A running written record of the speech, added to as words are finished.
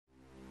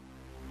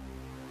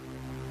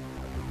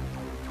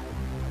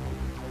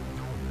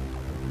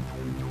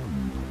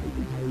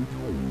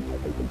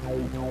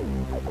This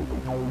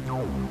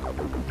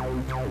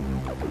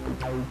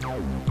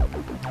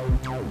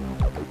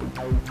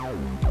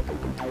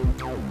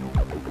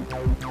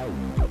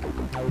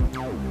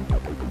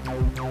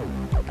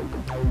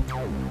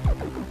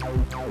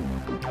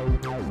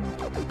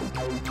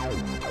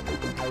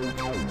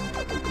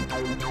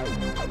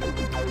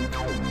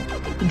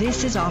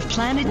is Off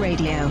Planet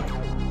Radio.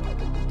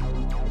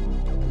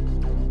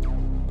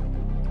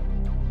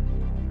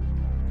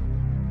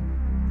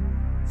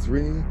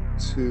 Three,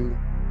 two,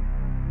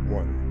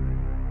 one.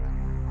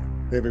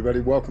 Hey everybody,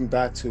 welcome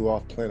back to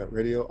Off Planet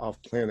Radio,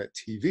 Off Planet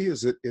TV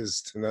as it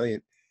is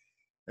tonight.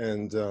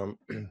 And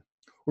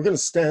we're going to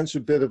stanch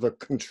a bit of a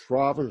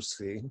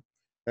controversy,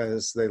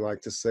 as they like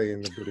to say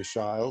in the British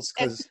Isles.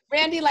 Because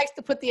Randy likes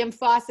to put the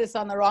emphasis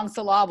on the wrong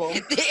syllable.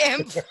 The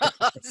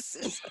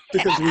emphasis.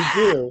 Because we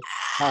do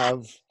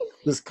have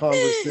this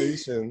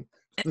conversation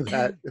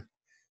that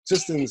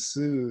just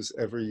ensues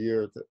every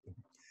year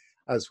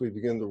as we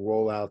begin to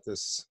roll out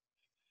this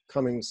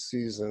coming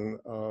season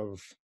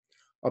of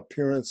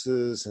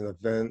appearances and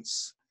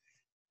events.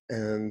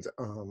 And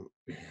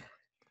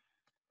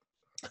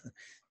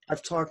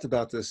I've talked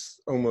about this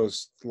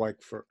almost like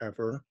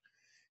forever,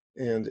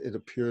 and it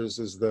appears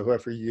as though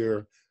every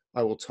year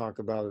I will talk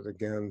about it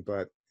again,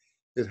 but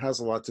it has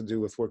a lot to do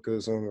with what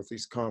goes on with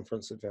these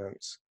conference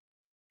events.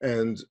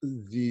 And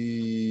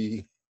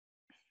the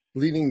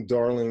leading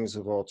darlings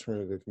of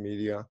alternative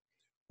media,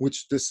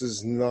 which this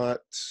is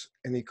not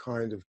any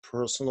kind of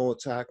personal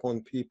attack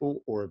on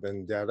people or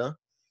vendetta.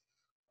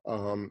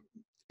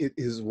 It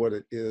is what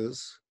it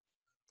is.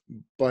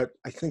 But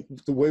I think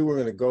the way we're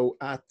going to go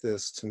at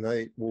this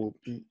tonight will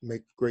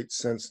make great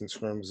sense in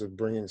terms of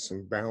bringing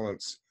some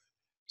balance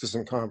to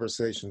some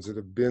conversations that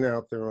have been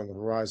out there on the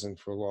horizon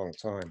for a long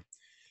time,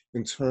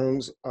 in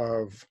terms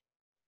of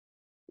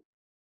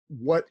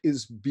what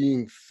is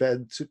being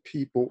fed to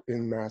people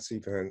in mass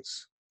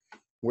events,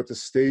 what the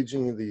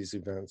staging of these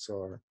events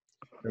are,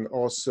 and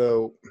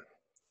also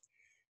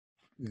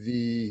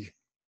the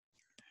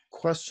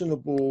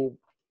questionable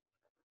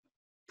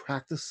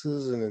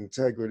practices and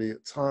integrity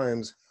at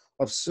times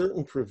of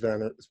certain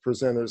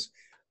presenters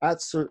at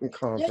certain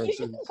conferences.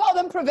 You can call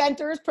them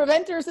preventers.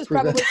 Preventers is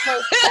probably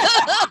close.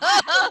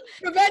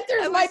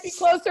 Preventers might be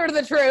closer to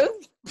the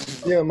truth.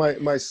 Yeah,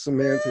 my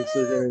semantics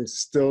are getting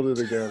stilted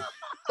again.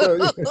 So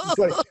it's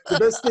like the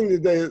best thing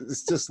today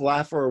is just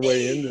laugh our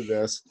way into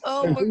this.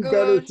 Oh and my who gosh.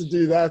 better to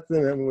do that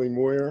than Emilhy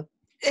Moyer?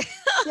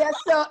 Yeah,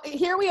 so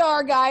here we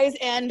are, guys,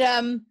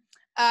 and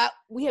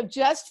we have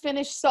just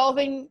finished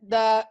solving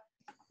the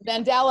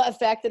Mandela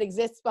effect that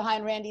exists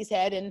behind Randy's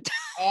head, and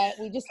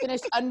we just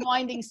finished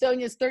unwinding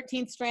Sonia's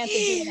 13th strand of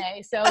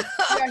DNA. So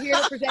we are here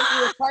to present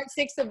you with part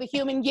 6 of the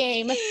human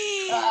game. And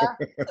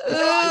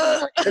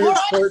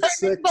it's part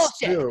 6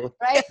 too.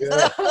 Right?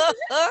 Yeah.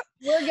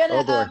 We're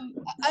gonna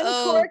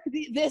uncork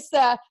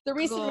the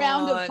recent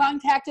round of God.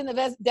 contact in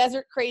the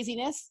desert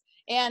craziness,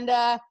 and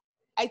I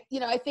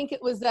think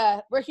it was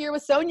we're here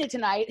with Sonia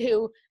tonight,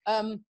 who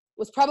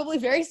was probably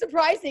very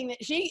surprising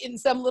that she, in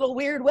some little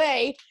weird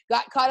way,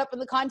 got caught up in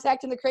the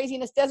contact in the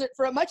craziness desert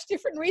for a much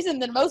different reason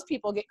than most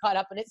people get caught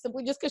up in it,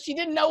 simply just because she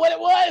didn't know what it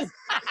was,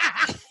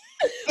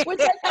 which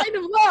I kind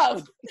of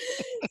love.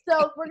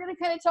 So we're going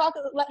to kind of talk,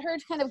 let her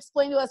kind of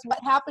explain to us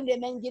what happened,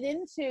 and then get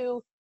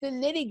into the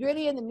nitty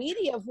gritty and the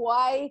meaty of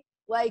why,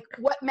 like,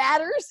 what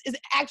matters is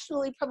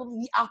actually probably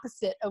the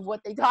opposite of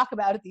what they talk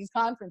about at these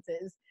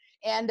conferences.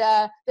 And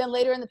then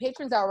later in the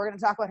Patrons Hour, we're going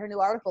to talk about her new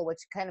article,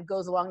 which kind of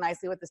goes along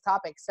nicely with this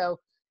topic. So,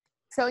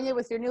 Sonia,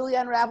 with your newly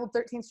unraveled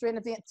 13th strand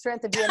of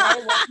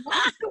DNA,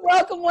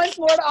 welcome once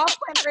more to Off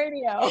Planet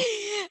Radio.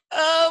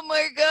 Oh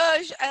my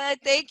gosh!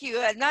 Thank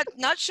you. I'm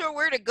not sure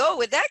where to go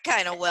with that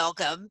kind of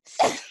welcome.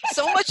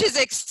 So much is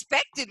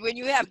expected when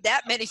you have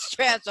that many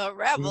strands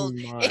unraveled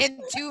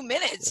in 2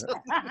 minutes.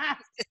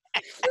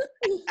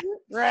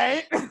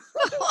 Right?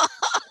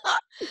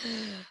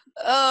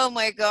 Oh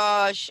my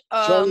gosh!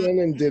 John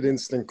Lennon did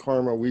instant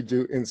karma. We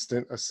do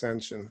instant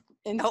ascension.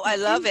 Oh, I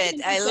love it!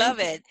 I love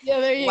it! Yeah,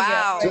 there you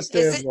Wow! go. Just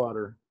add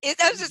water. I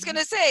was just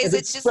gonna say, is If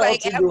it it just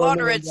like sprouts add into a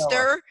water and Mandela.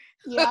 stir?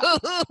 Yeah.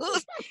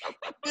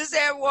 Just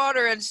add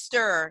water and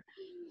stir.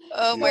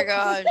 Oh my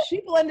gosh!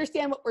 People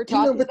understand what we're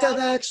talking But about.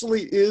 that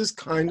actually is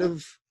kind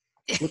of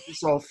what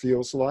this all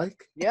feels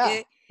like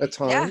Yeah. at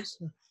times.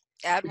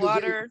 Add Because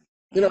water.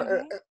 You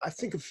know, I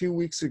think a few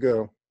weeks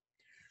ago,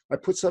 I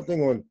put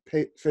something on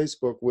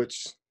Facebook,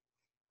 which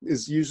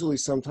is usually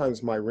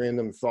sometimes my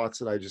random thoughts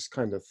that I just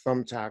kind of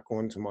thumbtack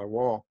onto my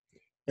wall.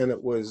 And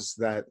it was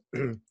that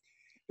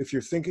if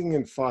you're thinking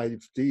in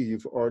 5D,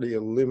 you've already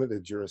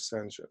limited your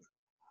ascension.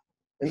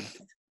 And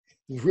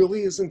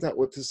really, isn't that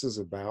what this is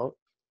about?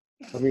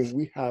 I mean,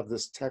 we have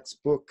this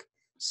textbook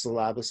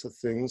syllabus of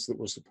things that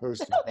we're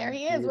supposed to There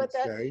he is with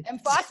the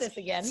emphasis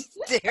again.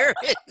 There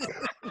it is.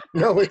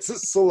 No, it's a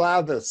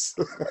syllabus.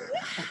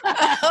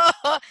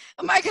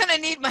 Am I gonna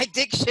need my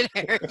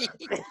dictionary?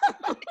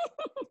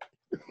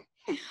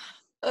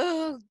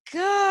 Oh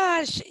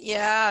gosh,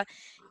 yeah.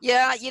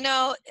 You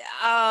know,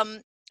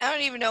 I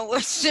don't even know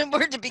where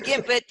to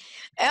begin, but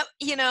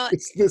you know,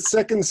 It's the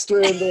second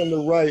strand on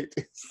the right.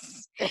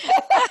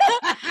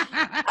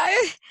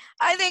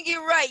 I think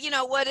you're right. You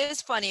know, what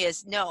is funny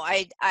is no,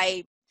 I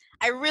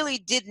really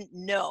didn't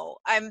know.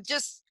 I'm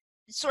just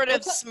sort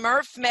of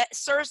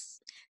smurfetting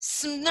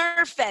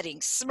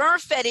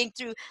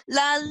through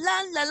la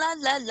la la la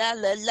la la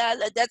la la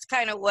la. That's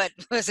kind of what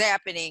was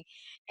happening,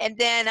 and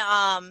then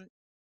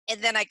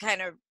I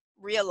kind of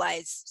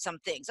realized some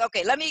things.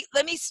 Okay, let me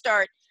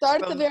start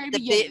Start at from the very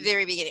beginning.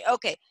 very beginning.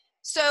 Okay,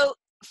 so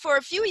for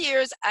a few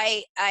years,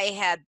 I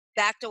had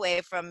backed away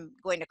from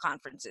going to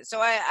conferences. So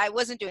I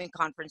wasn't doing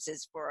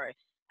conferences for,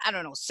 I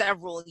don't know,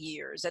 several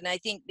years. And I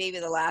think maybe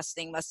the last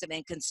thing must have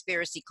been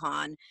Conspiracy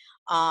Con,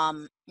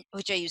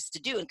 which I used to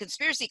do. And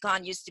Conspiracy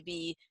Con used to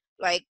be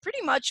like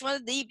pretty much one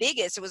of the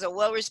biggest. It was a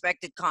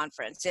well-respected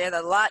conference. It had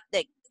a lot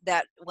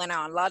that went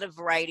on, a lot of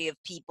variety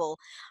of people.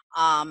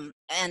 And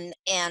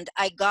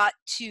I got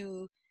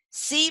to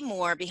see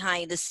more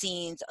behind the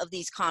scenes of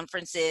these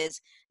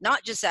conferences,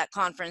 not just that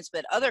conference,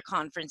 but other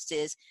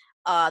conferences.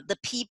 The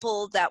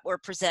people that were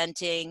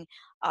presenting,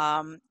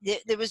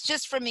 there was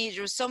just, for me,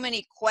 there were so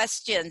many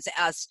questions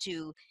as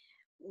to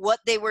what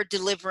they were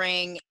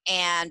delivering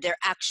and their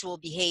actual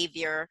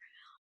behavior.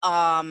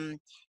 And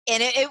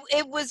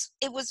it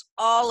was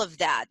all of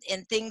that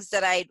and things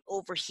that I'd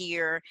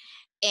overhear.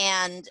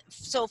 And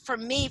so for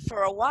me,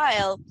 for a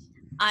while,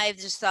 I've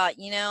just thought,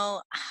 you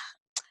know,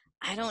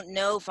 I don't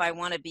know if I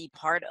want to be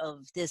part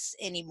of this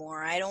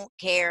anymore. I don't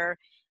care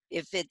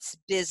if it's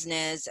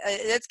business.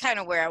 That's kind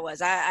of where I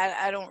was.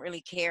 I don't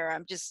really care.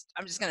 I'm just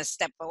going to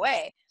step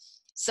away.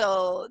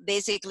 So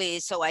basically,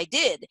 so I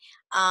did,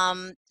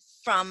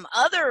 from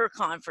other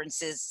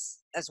conferences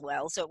as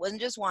well. So it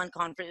wasn't just one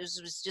conference.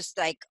 It was just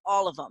like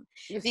all of them.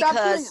 You stopped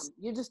doing them.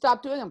 You just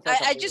stopped doing them.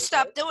 I just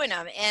stopped doing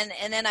them.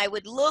 And then I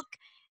would look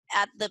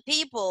at the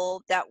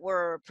people that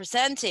were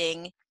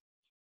presenting,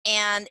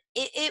 and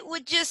it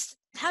would just,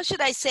 how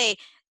should I say,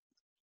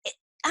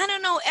 I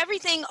don't know,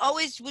 everything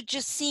always would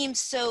just seem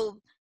so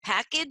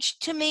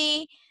packaged to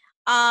me.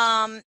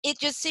 It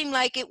just seemed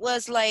like it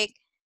was like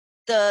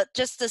the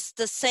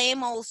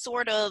same old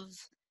sort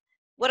of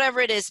whatever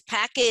it is,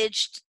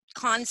 packaged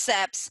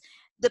concepts.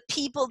 The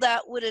people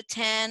that would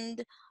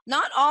attend,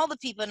 not all the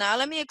people. Now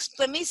let me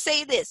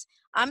say this.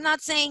 I'm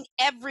not saying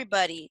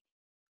everybody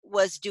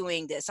was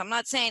doing this. I'm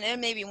not saying there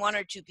may be one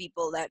or two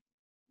people that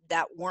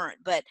weren't,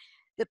 but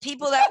the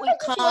people that would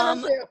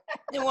come,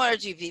 one or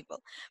two people,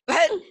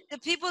 but the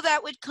people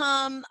that would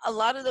come, a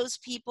lot of those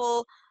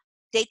people,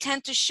 they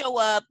tend to show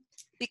up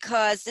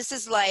because this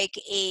is like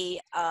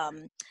an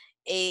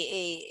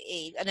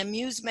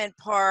amusement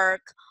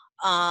park,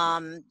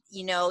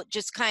 you know,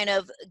 just kind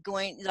of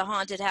going to the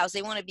haunted house.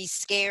 They want to be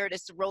scared.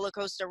 It's a roller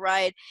coaster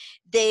ride.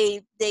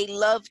 They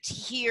love to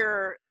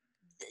hear,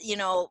 you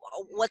know,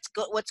 what's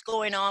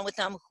going on with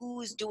them,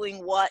 who's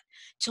doing what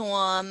to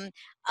them,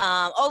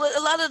 a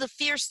lot of the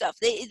fear stuff.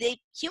 They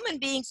human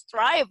beings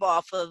thrive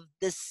off of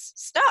this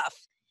stuff,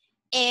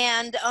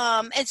 and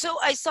so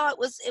I saw it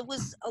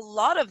was a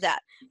lot of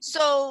that.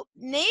 So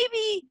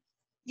maybe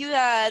you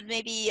had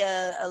maybe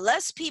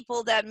less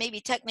people that maybe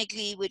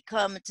technically would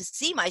come to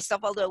see my stuff,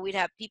 although we'd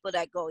have people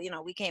that go, you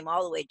know, we came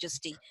all the way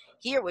just to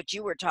hear what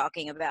you were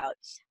talking about.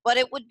 But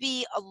it would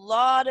be a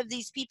lot of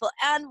these people.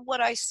 And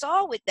what I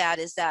saw with that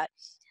is that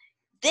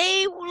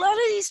a lot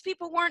of these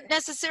people weren't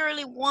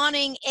necessarily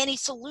wanting any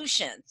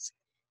solutions.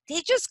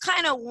 They just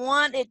kind of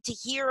wanted to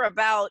hear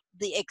about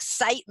the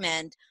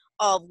excitement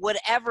of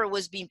whatever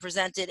was being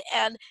presented.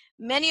 And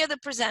many of the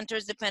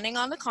presenters, depending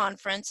on the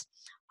conference,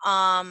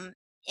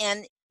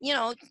 and, you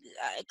know,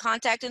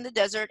 Contact in the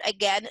Desert,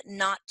 again,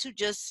 not to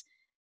just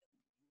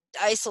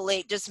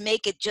isolate, just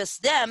make it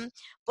just them,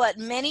 but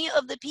many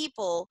of the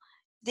people,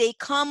 they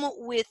come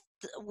with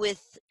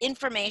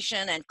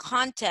information and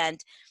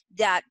content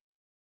that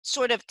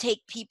sort of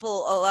take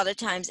people a lot of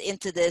times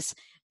into this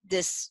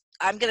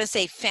I'm going to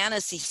say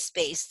fantasy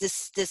space,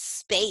 this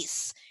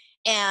space,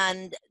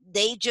 and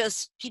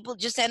people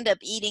just end up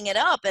eating it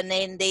up, and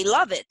then they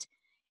love it.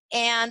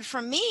 And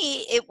for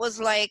me, it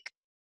was like,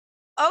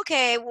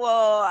 okay,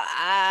 well,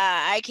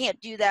 I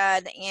can't do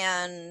that,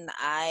 and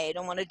I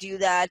don't want to do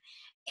that,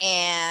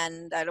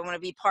 and I don't want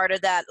to be part of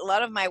that. A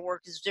lot of my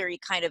work is very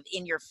kind of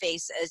in your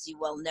face, as you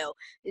well know.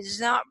 There's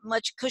not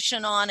much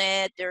cushion on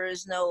it. There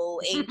is no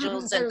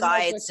angels and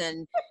guides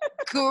and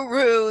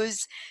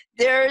gurus.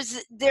 There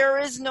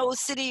is no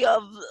city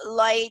of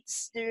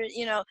lights. There,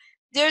 you know,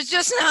 there's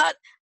just not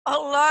a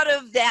lot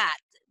of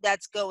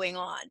that's going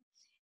on.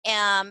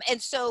 And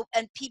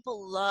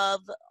people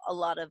love a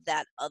lot of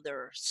that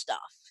other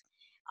stuff.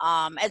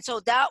 And so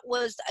that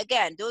was,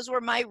 again, those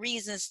were my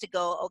reasons to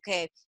go,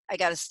 okay, I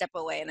got to step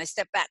away, and I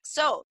stepped back.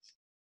 So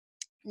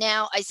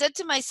now I said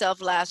to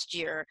myself last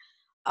year,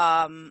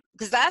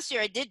 because last year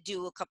I did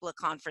do a couple of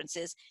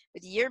conferences,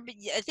 but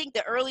I think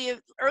the earlier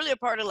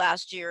part of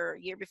last year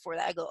before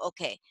that, I go,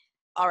 okay,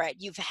 all right,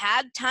 you've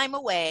had time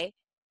away,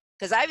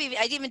 because I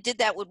even did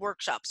that with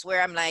workshops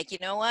where I'm like, you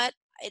know what,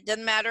 it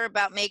doesn't matter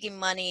about making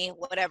money,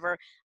 whatever.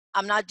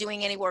 I'm not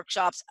doing any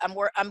workshops.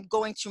 I'm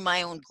going through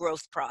my own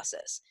growth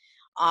process.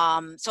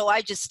 So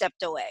I just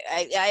stepped away.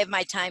 I have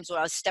my times where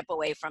I'll step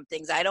away from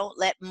things. I don't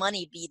let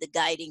money be the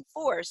guiding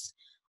force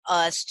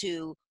as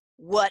to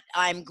what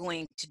I'm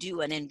going to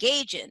do and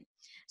engage in.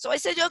 So I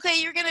said,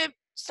 okay, you're going to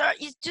start,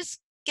 you just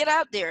get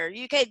out there.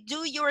 You can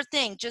do your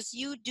thing. Just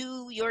you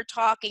do your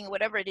talking,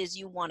 whatever it is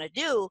you want to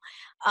do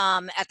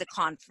at the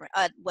conference,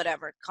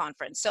 whatever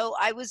conference. So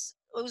I was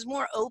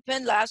more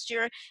open last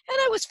year, and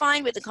I was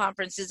fine with the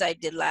conferences I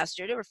did last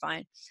year. They were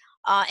fine.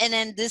 And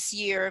then this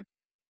year,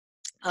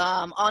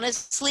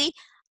 honestly,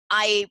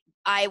 I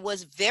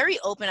was very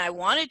open. I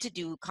wanted to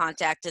do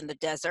Contact in the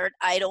Desert.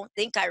 I don't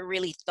think I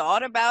really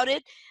thought about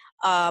it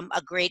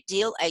a great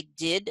deal. I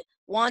did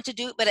want to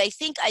do it, but I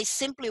think I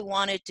simply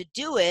wanted to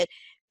do it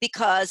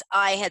because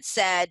I had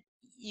said,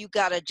 you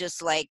got to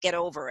just like get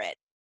over it.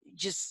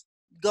 Just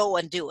go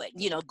and do it,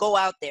 go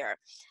out there.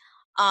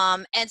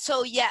 And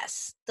so,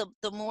 yes,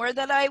 the more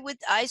that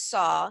I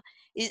saw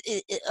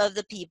of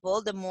the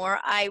people, the more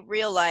I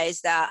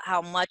realized that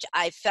how much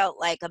I felt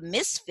like a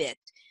misfit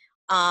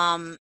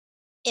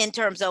in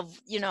terms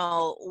of,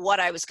 what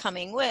I was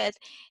coming with.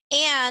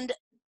 And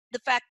the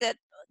fact that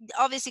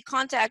obviously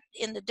Contact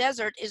in the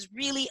Desert is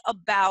really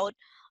about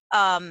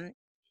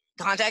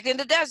Contact in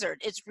the Desert.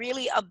 It's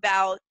really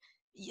about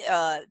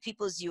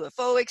people's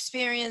UFO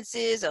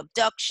experiences,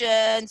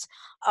 abductions,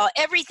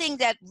 everything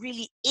that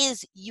really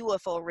is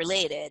UFO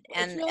related.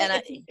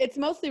 It's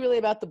mostly really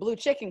about the blue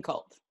chicken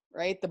cult,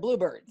 right? The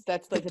bluebirds.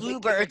 That's like the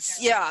bluebirds.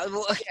 Yeah.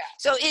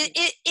 So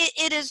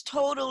it is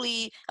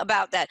totally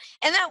about that,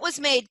 and that was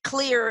made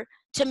clear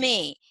to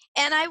me.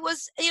 And I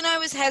was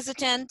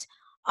hesitant.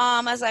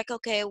 I was like,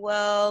 okay,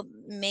 well,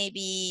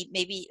 maybe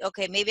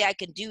I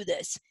can do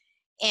this.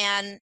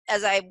 And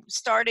as I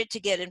started to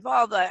get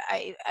involved,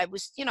 I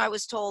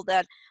was told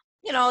that,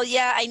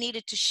 I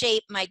needed to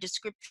shape my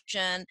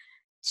description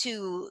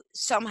to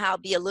somehow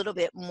be a little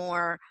bit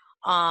more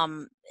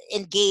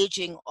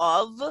engaging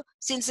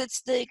since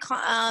it's the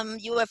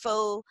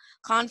UFO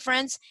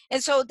conference.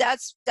 And so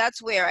that's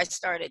where I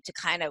started to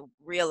kind of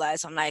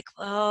realize, I'm like,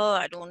 oh,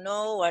 I don't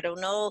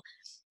know.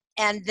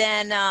 And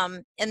then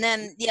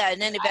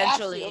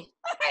eventually,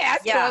 I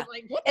asked you, I was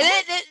like, what?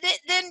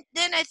 And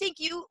then I think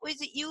you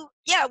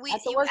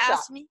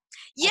asked me,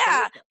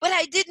 but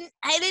I didn't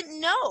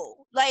know,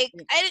 like,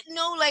 I didn't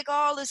know, like,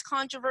 all this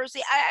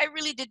controversy. I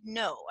really didn't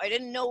know. I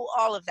didn't know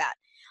all of that.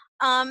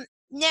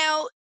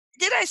 Now,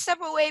 did I step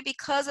away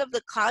because of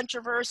the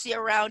controversy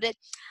around it?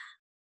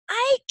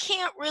 I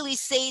can't really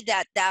say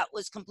that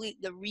was completely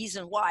the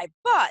reason why,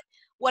 but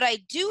what I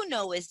do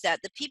know is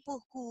that the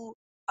people who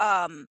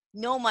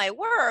know my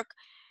work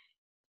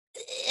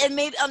and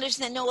maybe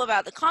know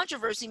about the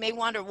controversy may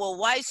wonder, well,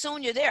 why is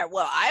Sonia there?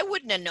 Well, I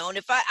wouldn't have known.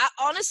 If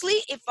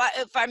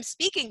I'm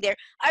speaking there,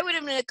 I would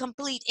have been a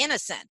complete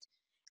innocent.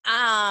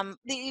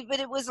 But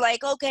it was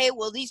like, okay,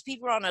 well, these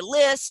people are on a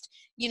list.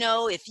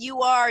 If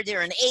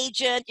they're an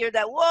agent, you're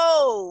that.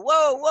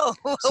 Whoa.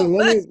 So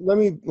let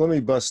me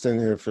bust in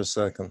here for a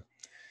second.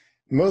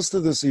 Most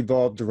of this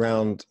evolved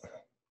around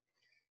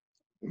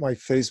my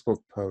Facebook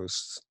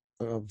posts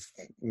of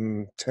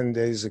 10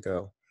 days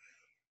ago,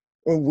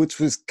 which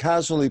was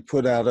casually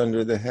put out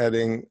under the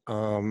heading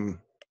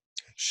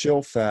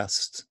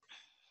Shillfest.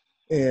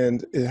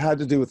 And it had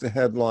to do with the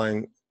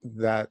headline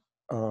that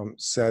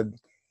said,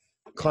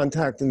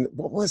 Contact in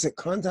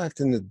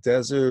the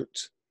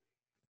Desert,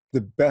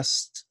 the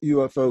best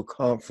UFO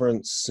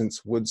conference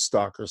since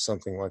Woodstock, or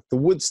something like the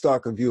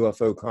Woodstock of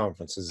UFO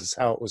conferences is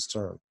how it was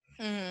termed.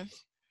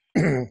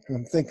 Mm-hmm.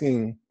 I'm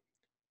thinking,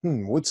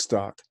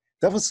 Woodstock.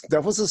 That was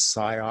a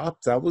psyop.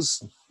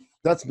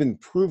 That's been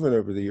proven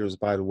over the years,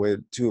 by the way,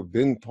 to have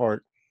been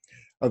part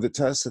of the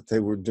tests that they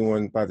were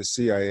doing by the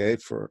CIA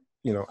for,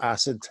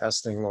 acid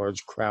testing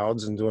large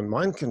crowds and doing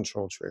mind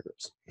control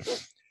triggers.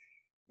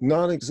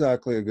 Not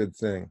exactly a good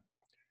thing.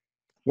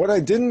 What I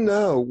didn't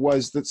know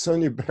was that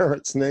Sonia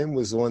Barrett's name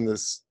was on the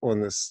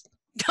list.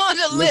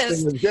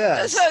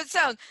 That's how it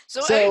sounds.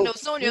 So I didn't know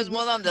Sonia was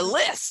more on the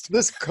list.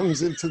 This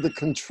comes into the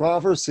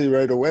controversy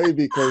right away,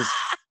 because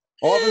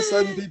all of a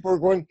sudden people are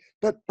going,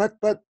 but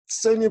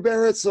Sonia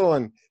Barrett's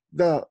on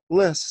the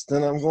list.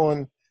 And I'm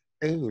going,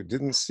 oh,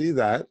 didn't see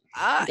that.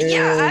 I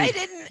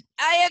didn't.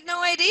 I had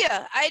no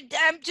idea.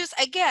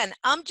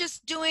 I'm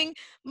just doing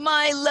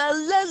my la.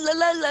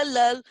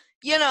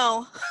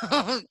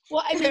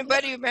 Well,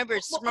 everybody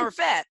remembers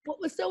Smurfette.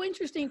 What was so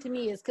interesting to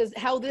me is because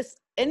how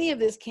any of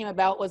this came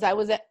about was I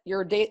was at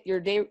your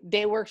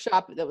day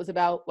workshop that was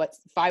about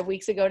 5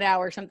 weeks ago now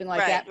or something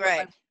like that.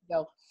 Right.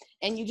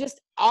 And you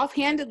just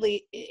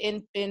offhandedly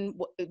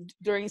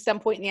during some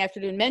point in the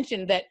afternoon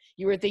mentioned that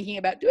you were thinking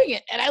about doing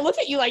it, and I looked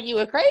at you like you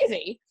were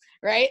crazy.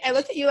 Right? I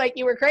looked at you like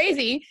you were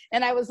crazy,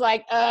 and I was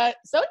like, so I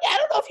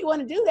don't know if you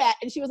want to do that.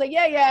 And she was like,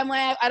 yeah. I'm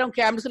like, I don't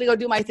care. I'm just going to go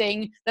do my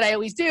thing that I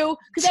always do,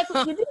 because that's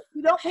what you do.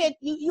 You don't pay.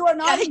 You are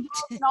not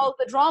involved in all of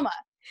the drama.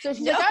 So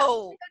she's like, I'm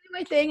going to do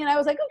my thing, and I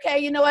was like, okay.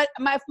 You know what?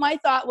 My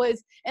thought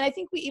was, and I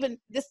think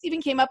this even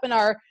came up in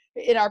our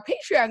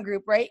Patreon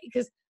group, right?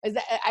 Because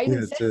I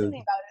even said something about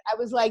it. I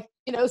was like,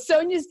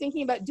 Sonia's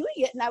thinking about doing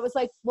it. And I was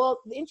like, well,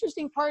 the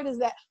interesting part is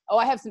that,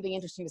 I have something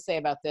interesting to say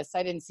about this.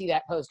 I didn't see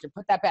that poster.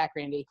 Put that back,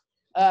 Randy.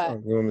 You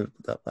want me to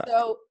put that back?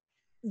 So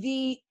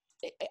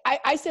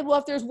I said, well,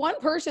 if there's one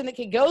person that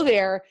could go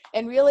there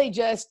and really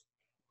just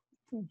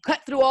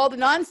cut through all the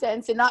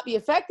nonsense and not be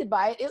affected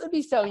by it, it would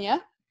be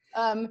Sonia.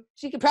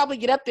 She could probably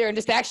get up there and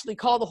just actually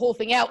call the whole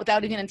thing out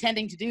without even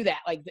intending to do that.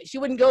 Like, she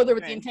wouldn't go there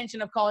with the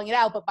intention of calling it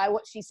out, but by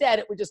what she said,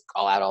 it would just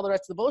call out all the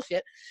rest of the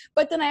bullshit.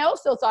 But then I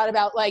also thought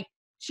about, like,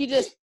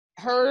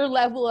 your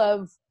level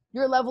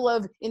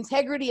of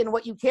integrity and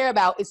what you care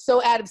about is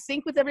so out of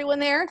sync with everyone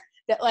there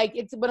that, like,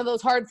 it's one of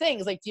those hard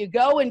things. Like, do you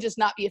go and just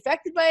not be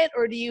affected by it,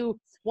 or do you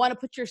want to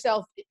put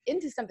yourself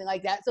into something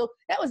like that? So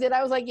that was it.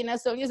 I was like,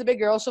 Sonia's a big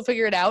girl. She'll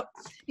figure it out,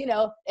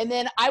 and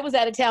then I was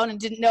out of town and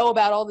didn't know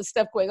about all this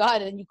stuff going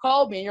on. And you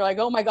called me and you're like,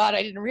 oh my God,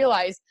 I didn't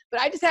realize.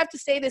 But I just have to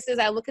say this as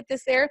I look at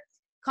this there.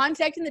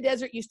 Contact in the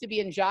Desert used to be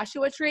in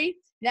Joshua Tree.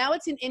 Now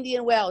it's in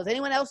Indian Wells.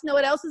 Anyone else know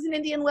what else is in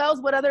Indian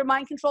Wells? What other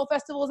mind control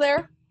festivals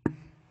there?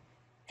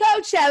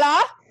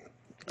 Coachella.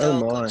 Oh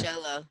my.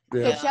 Coachella.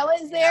 Yeah.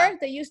 Coachella is there.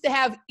 They used to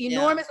have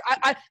enormous,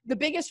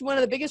 one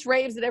of the biggest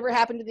raves that ever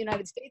happened to the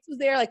United States was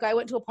there. Like, I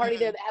went to a party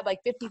there that had like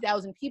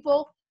 50,000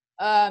 people.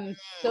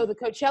 So the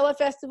Coachella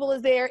Festival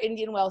is there.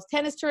 Indian Wells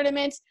Tennis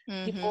Tournament.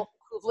 People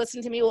who've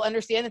listened to me will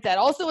understand that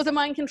also is a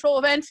mind control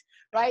event,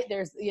 right?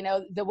 There's,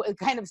 the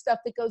kind of stuff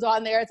that goes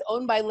on there. It's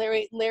owned by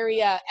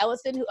Larry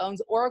Ellison, who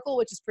owns Oracle,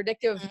 which is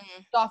predictive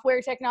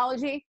software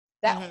technology.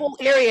 That whole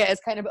area is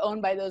kind of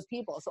owned by those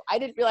people. So I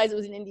didn't realize it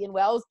was in Indian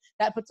Wells.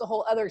 That puts a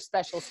whole other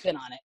special spin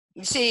on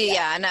it. See,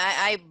 and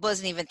I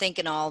wasn't even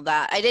thinking all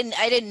that. I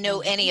didn't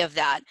know any of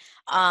that.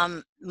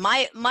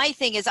 My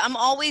thing is, I'm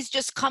always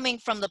just coming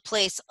from the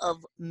place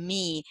of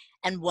me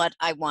and what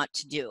I want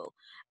to do.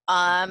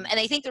 And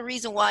I think the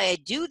reason why I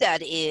do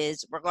that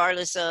is,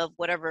 regardless of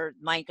whatever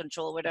mind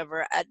control,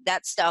 whatever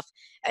that stuff,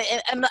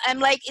 I'm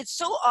like, it's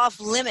so off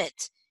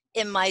limit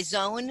in my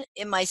zone,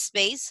 in my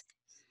space,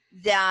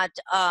 that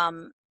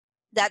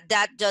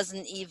that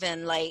doesn't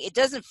even, like, it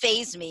doesn't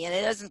faze me and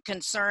it doesn't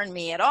concern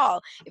me at all.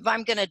 If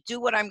I'm going to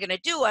do what I'm going to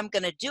do, I'm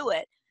going to do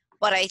it.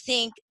 But I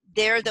think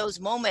there are those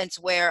moments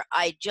where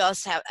I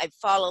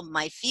follow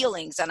my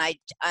feelings, and I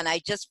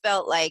just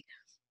felt like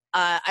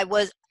I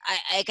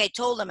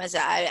told them, I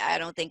said, I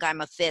don't think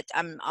I'm a fit.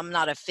 I'm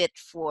not a fit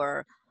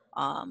for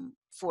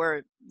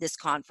this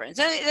conference.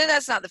 And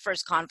that's not the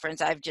first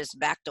conference I've just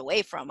backed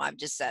away from. I've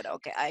just said,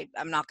 okay,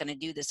 I'm not going to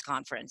do this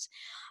conference.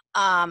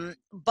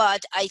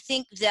 But I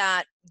think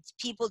that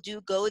people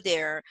do go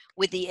there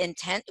with the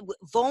intent,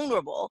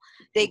 vulnerable.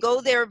 They go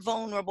there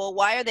vulnerable.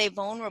 Why are they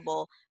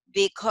vulnerable?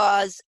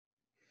 Because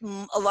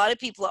a lot of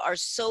people are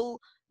so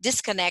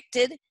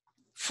disconnected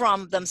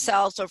from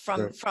themselves, or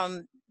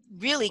from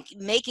really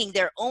making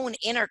their own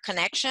inner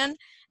connection,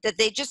 that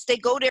they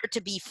go there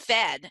to be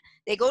fed.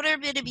 They go there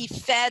to be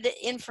fed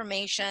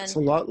information. It's a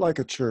lot like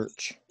a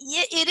church.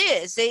 Yeah, it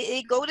is.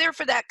 They go there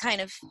for that kind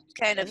of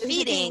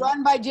feeding.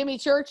 Run by Jimmy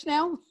Church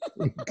now.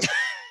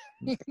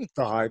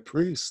 The high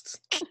priest.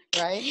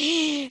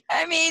 Right.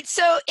 I mean,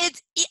 so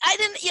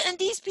and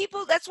these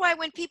people, that's why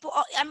when people,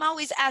 I'm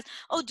always asked,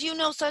 oh, do you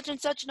know such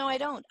and such? No, I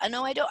don't. I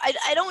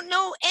don't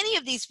know any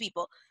of these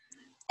people.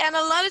 And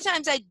a lot of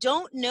times I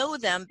don't know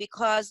them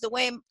because the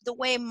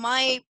way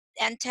my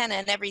antenna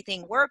and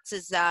everything works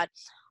is that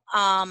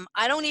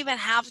I don't even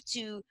have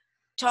to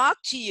talk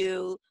to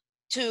you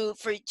to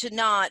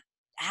not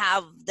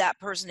have that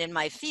person in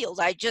my field.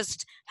 I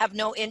just have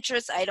no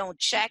interest. I don't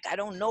check. I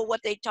don't know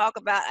what they talk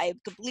about. I'm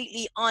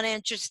completely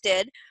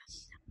uninterested.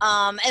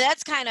 And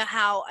that's kind of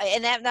how,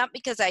 and that not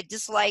because I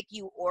dislike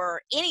you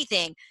or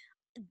anything.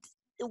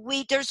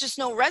 There's just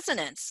no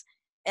resonance.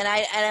 And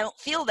I don't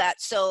feel that,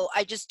 so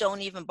I just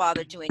don't even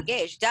bother to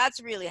engage. That's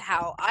really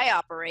how I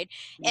operate.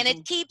 And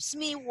it keeps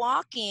me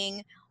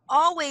walking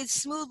always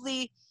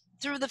smoothly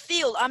through the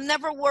field. I'm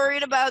never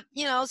worried about,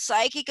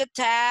 psychic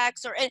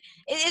attacks, or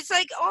it's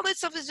like all this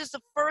stuff is just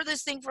the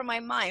furthest thing from my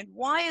mind.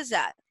 Why is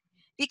that?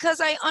 Because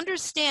I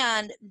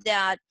understand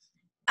that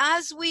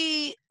as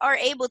we are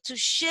able to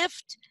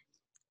shift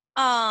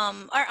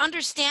our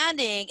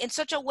understanding in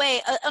such a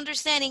way,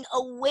 understanding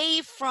away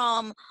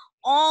from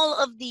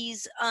all of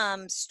these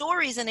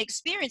stories and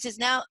experiences.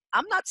 Now,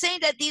 I'm not saying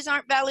that these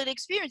aren't valid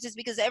experiences,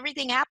 because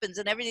everything happens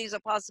and everything is a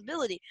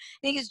possibility. I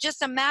think it's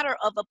just a matter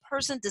of a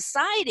person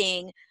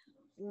deciding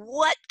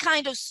what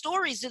kind of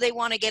stories do they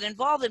want to get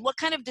involved in, what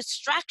kind of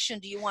distraction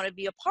do you want to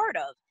be a part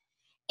of.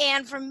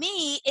 And for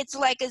me, it's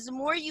like, as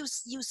more you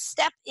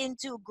step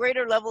into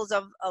greater levels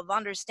of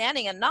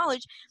understanding and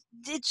knowledge,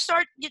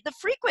 the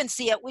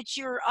frequency at which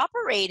you're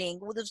operating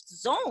with the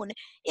zone,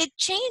 it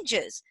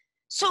changes.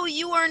 So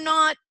you are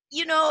not,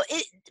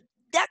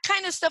 that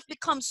kind of stuff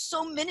becomes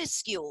so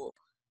minuscule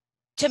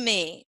to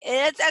me.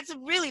 That's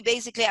really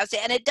basically how I say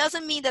it. And it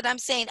doesn't mean that I'm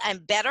saying I'm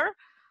better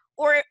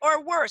or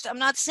worse. I'm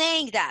not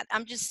saying that.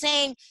 I'm just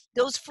saying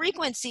those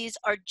frequencies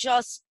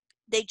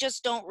they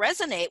just don't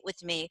resonate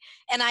with me.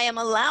 And I am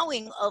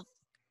allowing of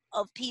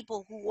of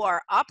people who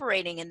are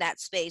operating in that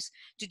space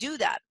to do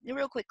that.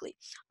 Real quickly,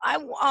 there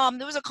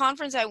was a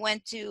conference I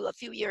went to a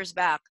few years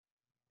back,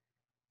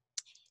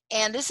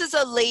 and this is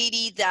a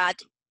lady that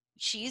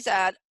she's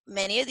at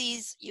many of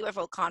these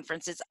UFO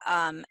conferences,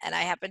 and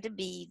I happened to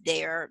be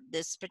there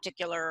this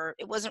particular,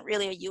 it wasn't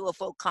really a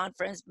UFO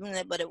conference,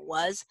 but it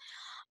was.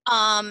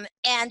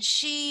 And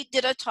she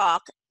did a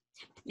talk.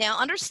 Now,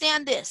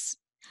 understand this.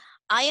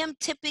 I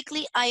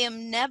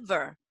am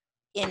never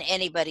in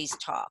anybody's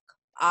talk.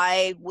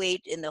 I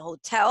wait in the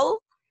hotel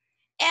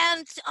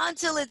and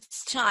until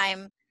it's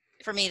time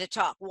for me to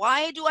talk.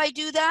 Why do I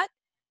do that?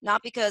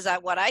 Not because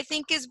what I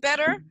think is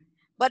better,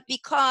 but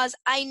because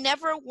I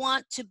never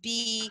want to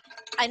be,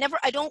 I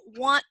don't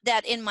want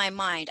that in my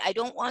mind. I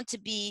don't want to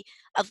be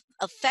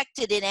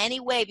affected in any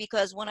way,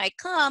 because when I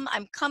come,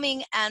 I'm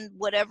coming and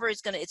whatever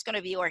is it's going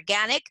to be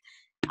organic.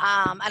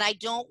 And I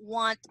don't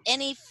want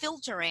any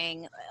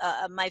filtering,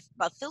 my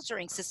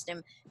filtering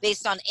system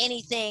based on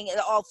anything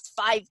all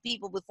 5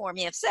 people before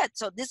me have said.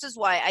 So this is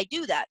why I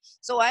do that.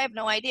 So I have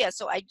no idea.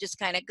 So I just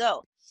kind of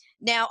go.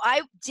 Now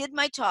I did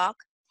my talk.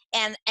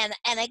 And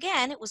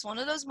again, it was one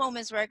of those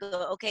moments where I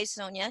go, okay,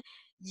 Sonia,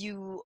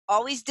 you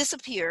always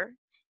disappear.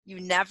 You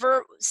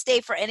never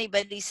stay for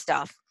anybody's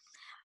stuff.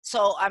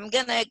 So I'm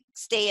going to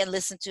stay and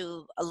listen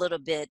to a little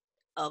bit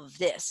of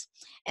this.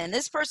 And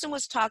this person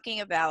was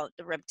talking about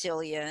the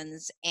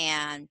reptilians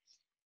and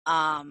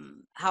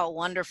how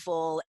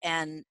wonderful,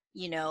 and,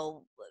 you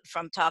know,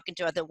 from talking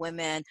to other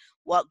women,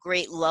 what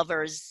great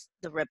lovers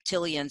the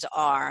reptilians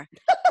are.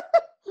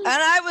 And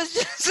I was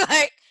just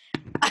like,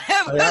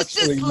 I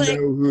actually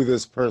know who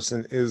this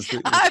person is.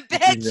 I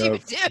bet you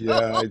do.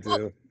 Yeah, I do.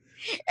 And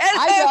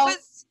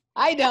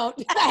I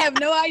don't. I have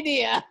no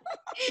idea.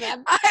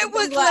 I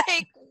was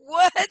like,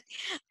 what?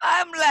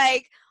 I'm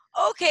like,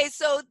 okay,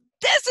 so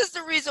this is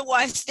the reason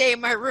why I stay in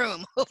my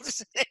room.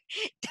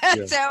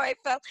 That's how I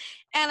felt.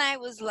 And I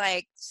was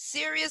like,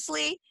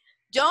 seriously?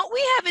 Don't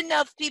we have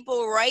enough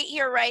people right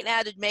here, right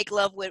now to make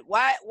love with?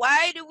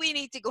 Why do we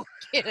need to go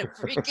get a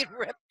freaking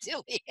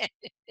reptilian?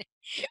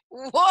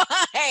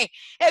 Why?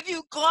 Have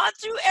you gone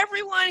through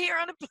everyone here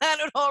on the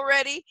planet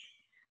already?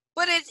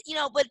 But it's, you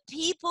know, but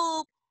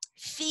people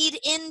feed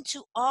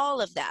into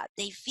all of that.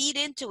 They feed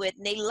into it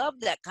and they love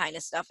that kind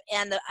of stuff.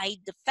 And the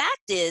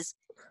fact is,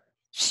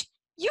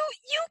 you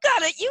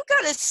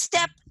gotta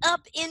step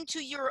up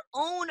into your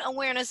own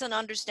awareness and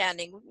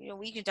understanding. You know,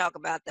 we can talk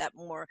about that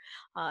more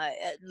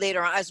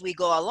later on as we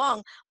go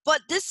along. But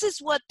this is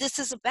what this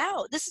is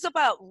about. This is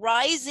about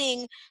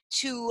rising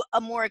to a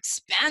more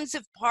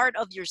expansive part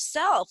of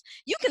yourself.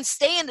 You can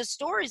stay in the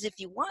stories if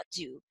you want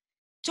to.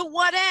 To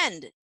what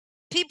end?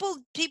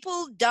 People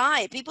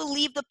die. People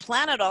leave the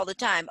planet all the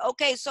time.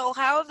 Okay, so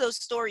how have those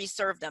stories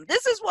served them?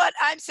 This is what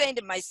I'm saying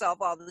to myself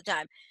all the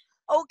time.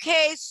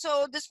 Okay,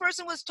 so this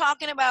person was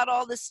talking about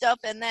all this stuff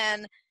and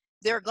then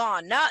they're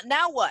gone.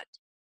 Now what?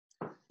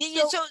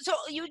 So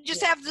you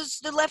just have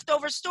the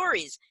leftover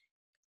stories.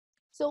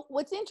 So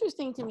what's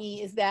interesting to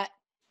me is that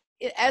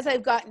as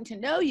I've gotten to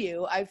know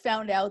you, I've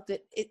found out that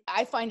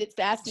I find it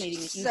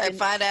fascinating. I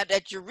find out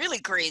that you're really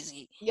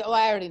crazy. Yeah, well,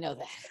 I already know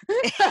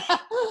that.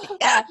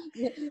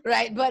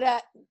 Right.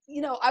 But,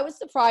 you know, I was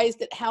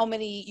surprised at how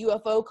many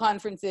UFO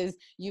conferences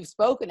you've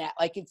spoken at.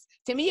 Like,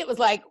 to me, it was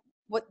like,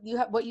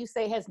 what you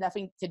say has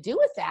nothing to do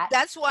with that.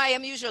 That's why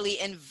I'm usually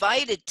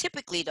invited.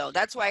 Typically, though,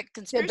 that's why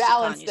conspiracy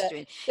con used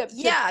to.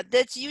 Yeah,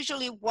 that's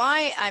usually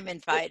why I'm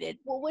invited.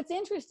 Well, what's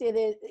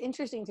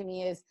interesting to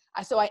me is,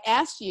 so I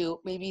asked you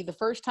maybe the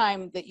first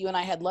time that you and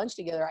I had lunch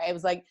together. I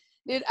was like,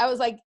 dude,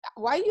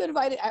 why are you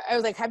invited? I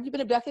was like, have you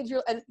been abducted?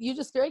 And you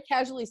just very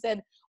casually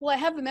said, well, I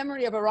have the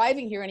memory of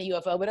arriving here in a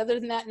UFO, but other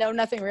than that, no,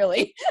 nothing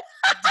really.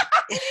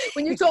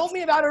 When you told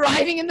me about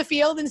arriving in the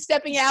field and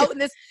stepping out in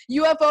this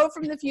UFO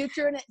from the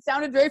future, and it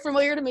sounded very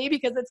familiar to me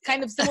because it's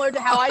kind of similar to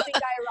how I think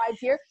I arrived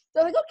here.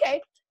 So I was like,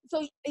 okay,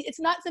 so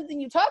it's not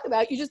something you talk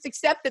about. You just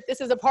accept that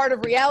this is a part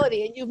of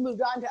reality and you've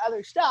moved on to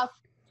other stuff.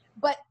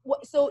 But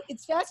so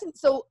it's fascinating.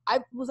 So I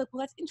was like,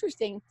 well, that's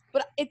interesting.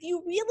 But if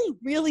you really,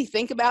 really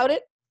think about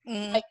it,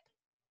 like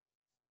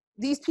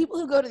these people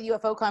who go to the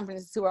UFO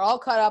conferences who are all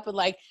caught up in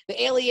like the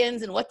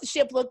aliens and what the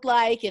ship looked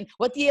like and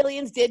what the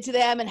aliens did to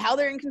them and how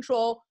they're in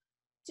control.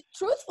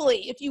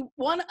 Truthfully, if you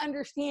want to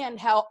understand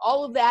how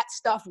all of that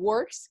stuff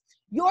works,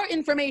 your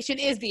information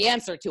is the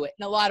answer to it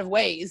in a lot of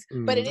ways.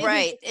 But it isn't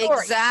right,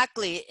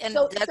 exactly. And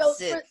so for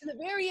the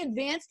very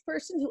advanced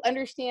person who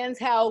understands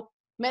how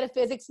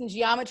metaphysics and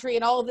geometry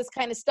and all of this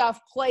kind of stuff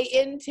play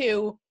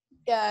into,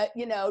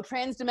 you know,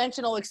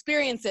 transdimensional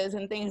experiences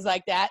and things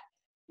like that,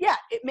 yeah,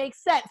 it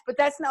makes sense, but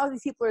that's not what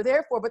these people are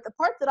there for. But the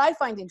part that I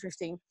find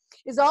interesting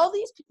is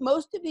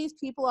most of these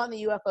people on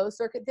the UFO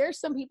circuit, there's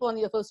some people on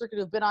the UFO circuit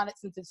who've been on it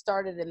since it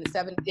started in the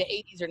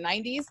 80s or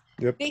 90s.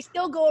 Yep. They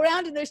still go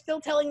around and they're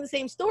still telling the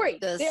same story.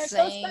 They're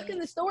so stuck in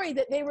the story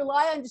that they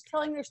rely on just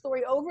telling their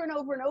story over and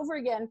over and over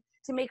again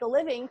to make a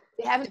living.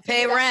 They haven't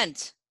pay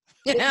rent.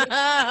 They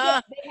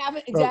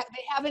haven't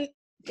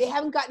They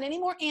haven't gotten any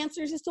more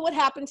answers as to what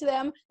happened to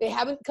them. They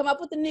haven't come up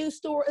with a new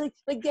story.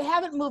 Like they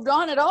haven't moved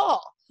on at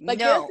all. Like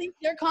No.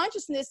 their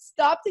consciousness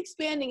stopped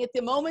expanding at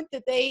the moment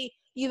that they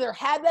either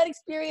had that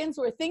experience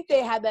or think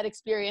they had that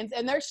experience,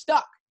 and they're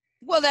stuck.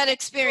 Well, that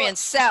experience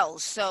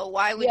sells, so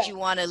why would you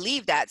want to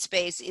leave that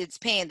space? It's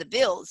paying the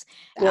bills.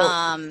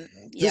 Well,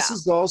 this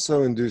is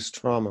also induced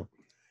trauma.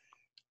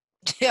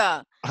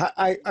 Yeah.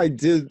 I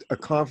did a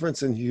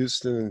conference in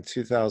Houston in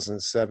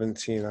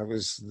 2017. I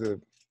was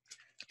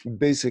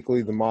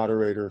basically the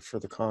moderator for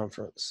the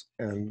conference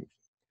and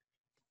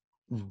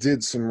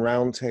did some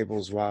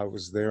roundtables while I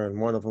was there.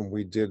 And one of them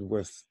we did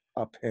with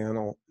a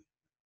panel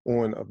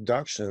on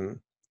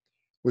abduction,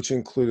 which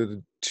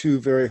included 2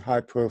 very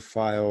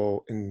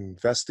high-profile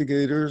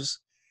investigators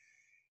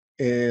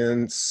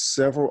and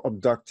several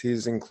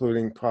abductees,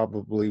 including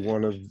probably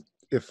one of,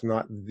 if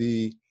not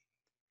the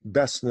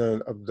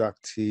best-known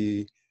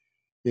abductee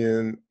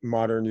in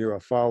modern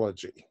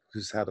ufology,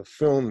 who's had a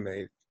film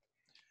made.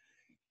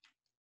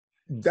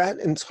 That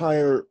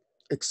entire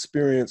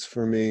experience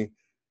for me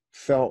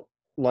felt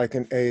like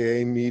an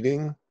AA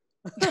meeting.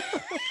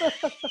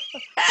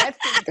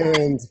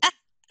 And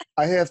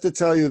I have to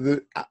tell you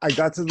that I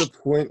got to the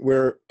point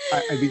where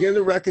I began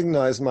to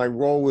recognize my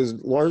role was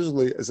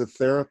largely as a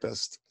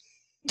therapist.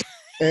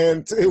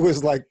 And it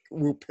was like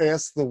we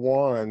passed the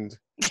wand.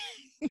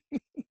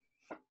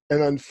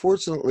 And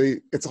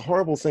unfortunately, it's a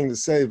horrible thing to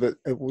say, but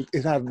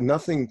it had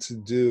nothing to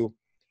do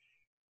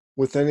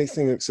with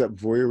anything except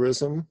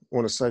voyeurism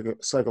on a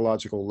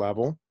psychological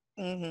level.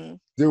 Mm-hmm.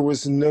 There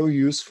was no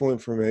useful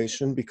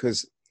information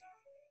because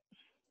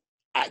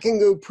I can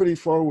go pretty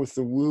far with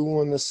the woo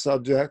on this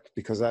subject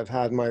because I've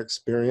had my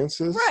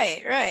experiences.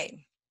 Right, right.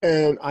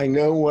 And I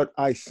know what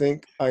I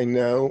think I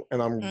know,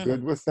 and I'm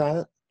good with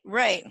that.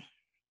 Right.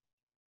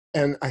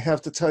 And I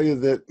have to tell you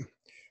that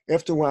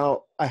after a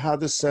while, I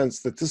had the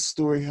sense that this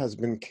story has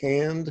been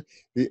canned,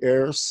 the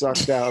air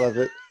sucked out of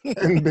it,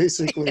 and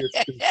basically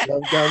it's been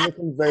shoved down the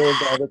conveyor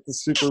belt at the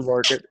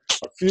supermarket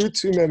a few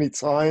too many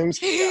times.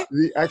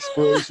 The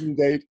expiration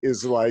date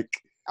is like...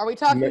 Are we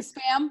talking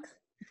spam?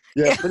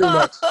 Yeah, pretty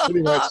much.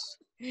 Pretty much.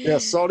 Yeah,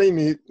 salty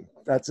meat.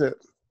 That's it.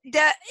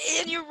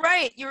 And you're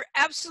right. You're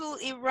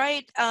absolutely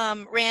right,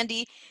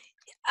 Randy.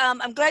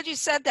 I'm glad you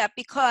said that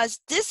because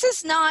this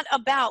is not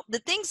about the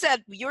things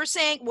that you're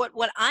saying,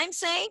 what I'm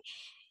saying.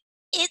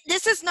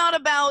 This is not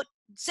about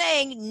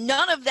saying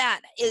none of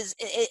that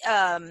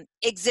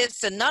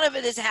exists and none of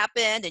it has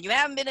happened and you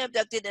haven't been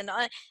abducted and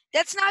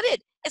that's not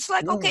it. It's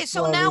like, No, okay,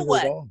 so now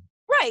what?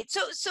 Right.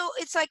 So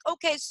it's like,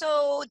 okay,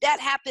 so that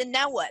happened.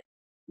 Now what?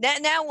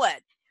 Now what?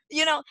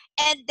 You know,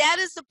 and that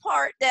is the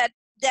part that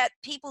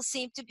people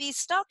seem to be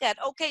stuck at.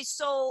 Okay,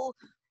 so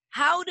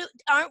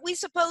aren't we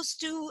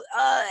supposed to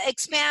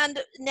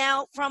expand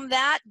now from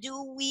that?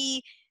 Do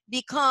we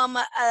become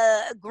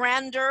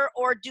grander,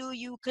 or do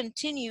you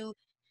continue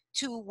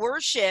to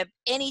worship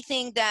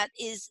anything that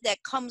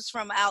comes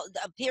from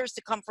appears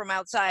to come from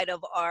outside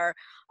of our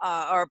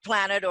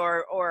planet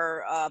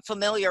or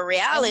familiar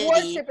reality?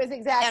 And worship is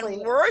exactly.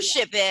 And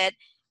worship it.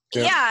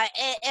 Yeah,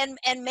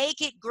 and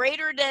make it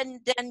greater than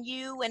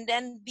you, and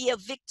then be a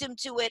victim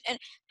to it. And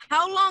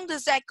how long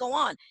does that go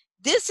on?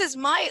 This is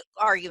my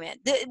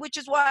argument, which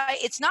is why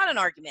it's not an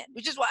argument,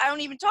 which is why I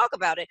don't even talk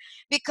about it,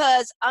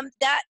 because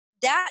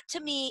that to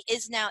me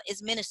is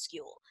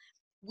minuscule.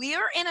 We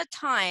are in a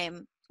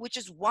time, which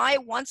is why,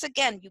 once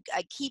again,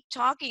 I keep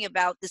talking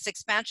about this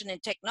expansion in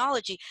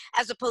technology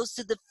as opposed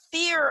to the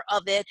fear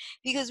of it,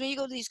 because when you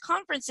go to these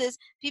conferences,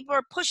 people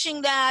are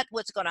pushing that,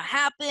 what's going to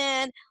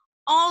happen,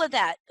 all of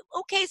that.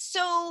 Okay,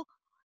 so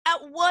at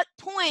what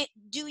point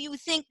do you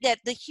think that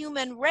the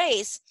human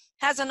race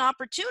has an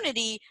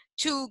opportunity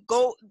to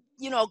go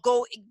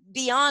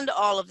beyond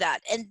all of that?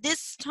 And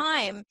this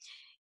time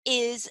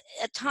is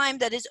a time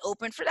that is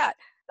open for that.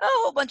 A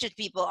whole bunch of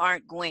people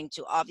aren't going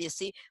to,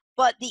 obviously,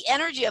 but the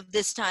energy of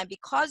this time,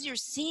 because you're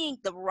seeing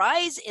the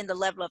rise in the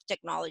level of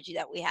technology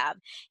that we have,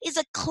 is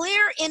a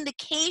clear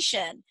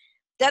indication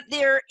that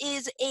there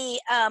is a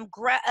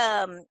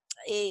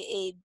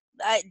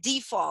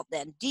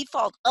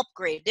default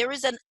upgrade. There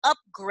is an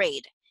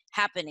upgrade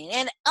happening,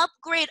 an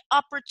upgrade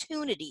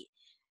opportunity.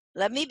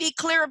 Let me be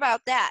clear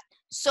about that.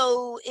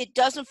 So it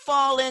doesn't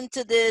fall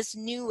into this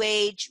new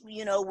age,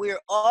 we're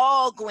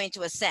all going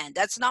to ascend.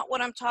 That's not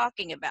what I'm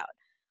talking about.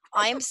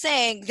 I'm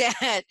saying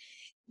that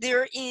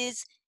there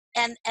is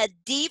a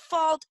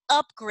default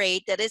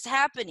upgrade that is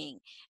happening,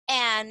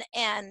 and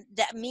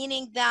that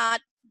meaning that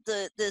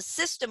the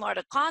system or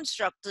the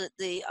construct,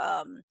 the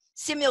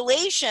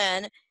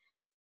simulation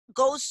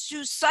goes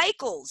through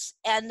cycles,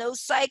 and those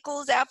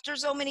cycles, after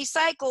so many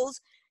cycles,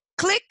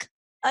 click,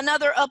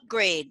 another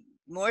upgrade,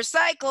 more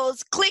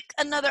cycles, click,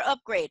 another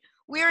upgrade.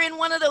 We're in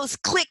one of those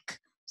clicks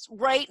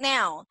right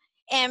now,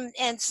 and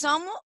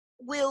some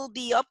will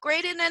be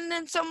upgraded, and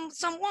then some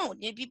won't.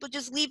 People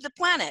just leave the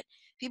planet.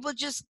 People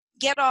just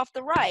get off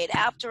the ride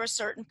after a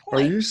certain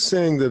point. Are you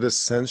saying that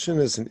ascension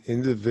is an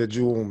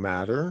individual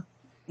matter?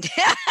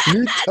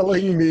 You're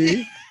telling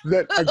me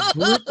that a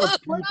group of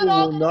people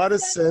will not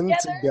ascend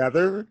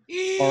together? Are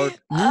you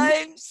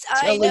I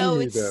telling know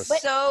me it's this?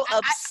 so I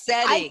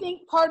upsetting.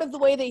 think part of the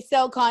way they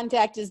sell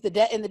contact is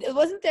it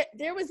wasn't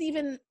there was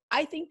even,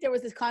 I think there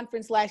was this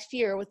conference last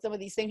year with some of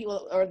these same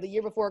people, or the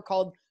year before,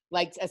 called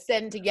like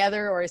Ascend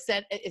Together or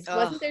Ascend.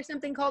 Wasn't there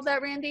something called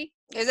that, Randy?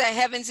 Is that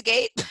Heaven's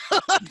Gate?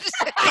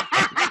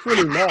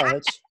 Pretty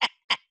much.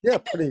 Yeah,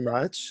 pretty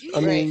much.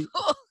 I mean,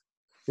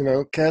 you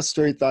know,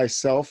 castrate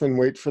thyself and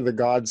wait for the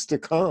gods to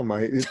come.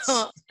 And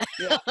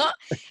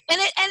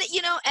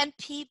you know, and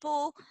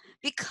people,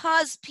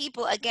 because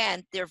people,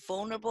 again, they're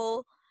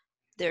vulnerable,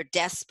 they're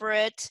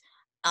desperate,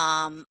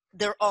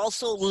 they're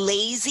also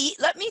lazy.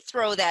 Let me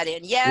throw that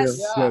in. Yes,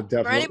 Yeah, for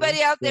definitely.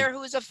 anybody out there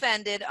who's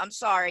offended, I'm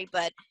sorry,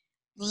 but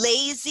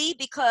lazy,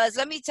 because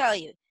let me tell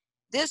you,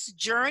 this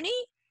journey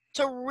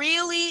to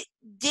really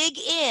dig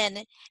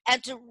in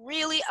and to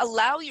really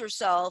allow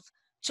yourself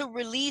to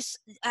release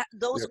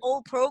those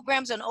old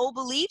programs and old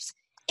beliefs,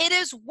 it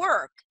is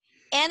work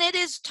and it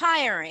is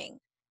tiring.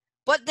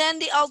 But then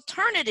the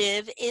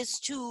alternative is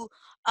to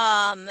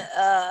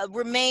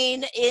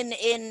remain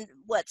in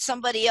what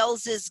somebody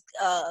else's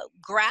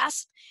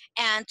grasp,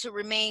 and to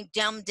remain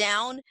dumbed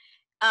down.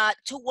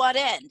 To what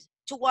end?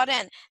 To what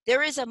end?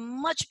 There is a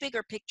much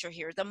bigger picture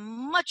here, the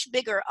much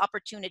bigger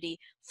opportunity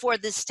for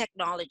this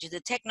technology,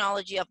 the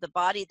technology of the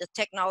body, the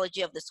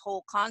technology of this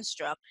whole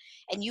construct.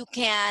 And you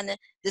can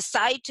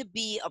decide to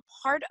be a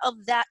part of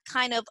that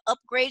kind of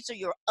upgrade. So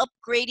you're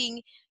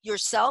upgrading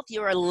yourself,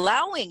 you're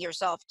allowing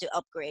yourself to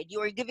upgrade,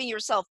 you are giving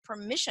yourself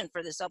permission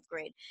for this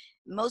upgrade.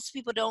 Most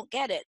people don't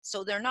get it,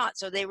 so they're not.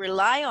 So they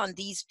rely on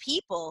these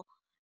people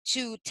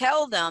to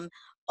tell them,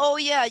 oh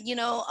yeah, you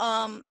know,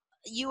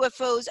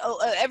 UFOs,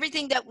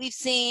 everything that we've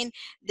seen,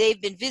 they've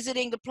been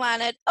visiting the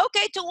planet.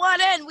 Okay, to what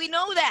end? We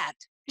know that.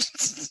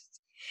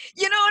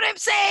 You know what I'm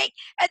saying?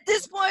 At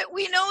this point,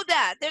 we know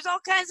that. There's all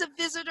kinds of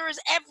visitors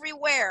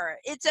everywhere.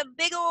 It's a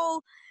big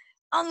old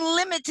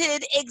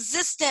unlimited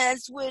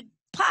existence with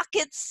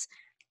pockets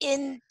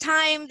in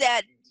time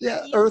that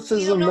Earth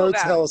is a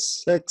Motel about.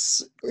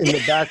 6 in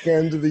the back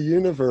end of the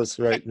universe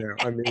right now.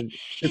 I mean,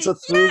 it's a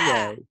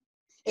throughway.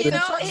 It's a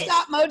truck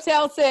stop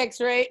Motel 6,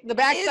 right? The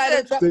backside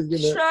of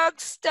the truck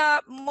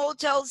stop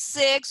Motel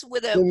 6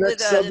 with a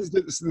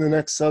the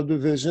next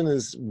subdivision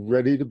is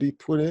ready to be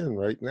put in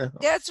right now.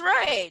 That's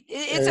right.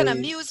 It's an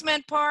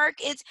amusement park.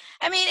 It's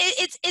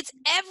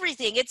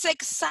everything. It's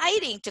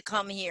exciting to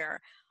come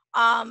here.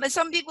 And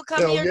some people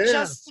come here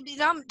just to be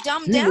dumbed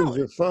down. Humans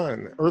are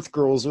fun. Earth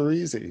girls are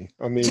easy.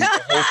 I mean, the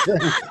whole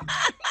thing.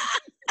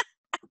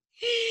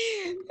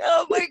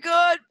 Oh my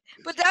God.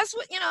 But that's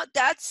what, you know,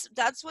 that's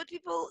what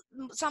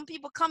some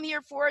people come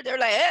here for. They're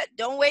like,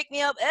 don't wake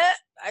me up.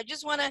 I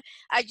just want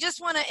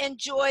to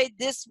enjoy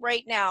this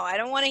right now. I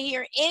don't want to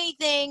hear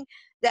anything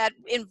that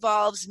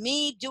involves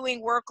me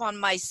doing work on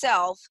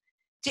myself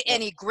to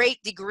any great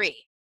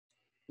degree.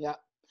 Yeah.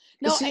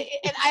 No,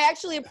 and I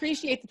actually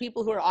appreciate the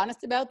people who are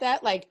honest about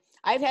that. Like,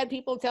 I've had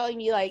people telling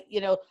me, like,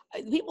 you know,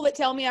 people that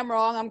tell me I'm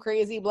wrong, I'm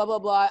crazy, blah, blah,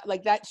 blah.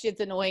 Like, that shit's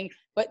annoying.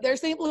 But there's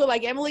people who are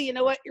like, Emily, you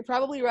know what? You're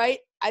probably right.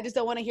 I just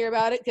don't want to hear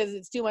about it because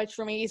it's too much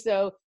for me.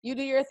 So you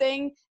do your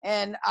thing,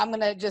 and I'm going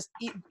to just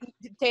eat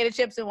potato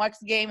chips and watch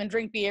the game and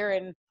drink beer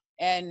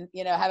and,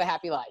 you know, have a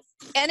happy life.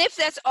 And if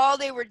that's all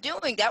they were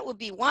doing, that would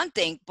be one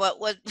thing. But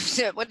what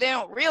they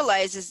don't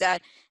realize is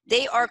that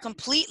they are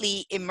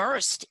completely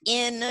immersed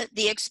in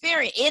the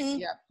experience, in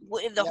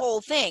the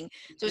whole thing.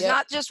 So it's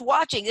not just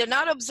watching. They're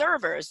not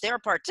observers. They're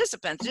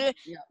participants.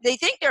 They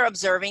think they're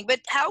observing, but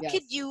how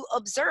could you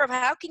observe?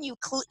 How can you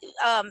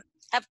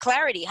have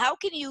clarity? How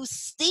can you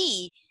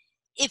see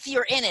if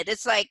you're in it?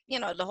 It's like, you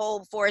know, the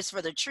whole forest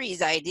for the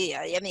trees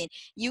idea. I mean,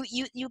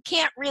 you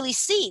can't really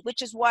see,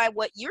 which is why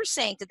what you're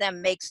saying to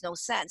them makes no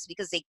sense,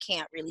 because they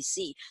can't really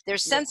see. Their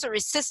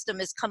sensory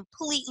system is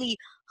completely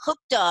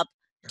hooked up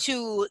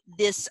to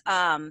this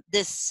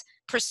this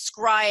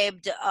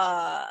prescribed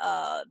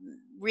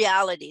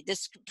reality,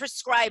 this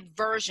prescribed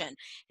version.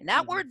 And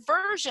that word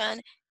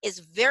version is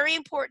very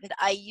important.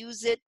 I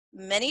use it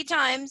many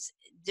times.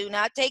 Do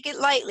not take it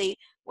lightly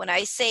when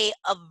I say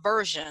a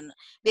version,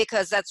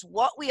 because that's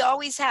what we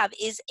always have,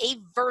 is a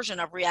version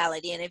of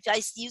reality. And if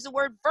I use the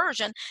word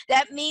version,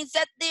 that means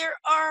that there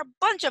are a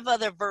bunch of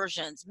other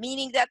versions,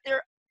 meaning that there are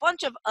a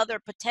bunch of other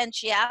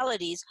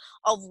potentialities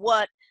of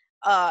what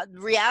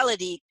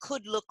reality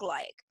could look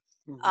like.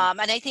 And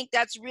I think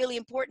that's really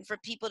important for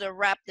people to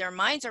wrap their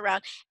minds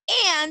around.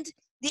 And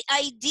the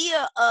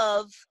idea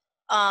of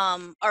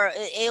our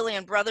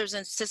alien brothers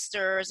and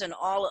sisters and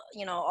all,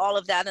 you know, all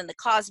of that in the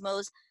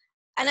cosmos.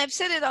 And I've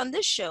said it on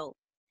this show.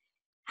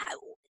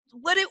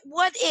 What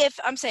if,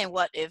 I'm saying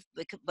what if,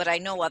 but I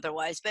know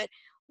otherwise, but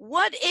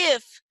what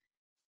if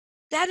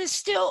that is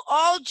still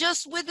all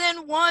just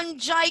within one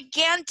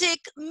gigantic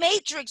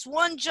matrix,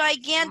 one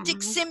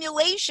gigantic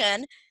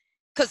simulation?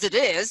 Because it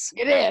is.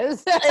 It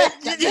is.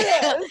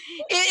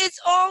 It's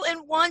all in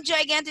one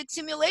gigantic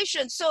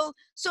simulation. So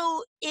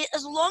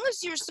as long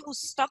as you're so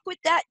stuck with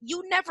that,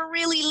 you never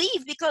really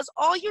leave, because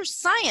all your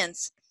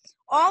science,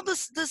 all the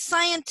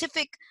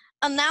scientific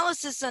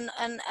analysis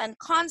and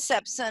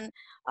concepts and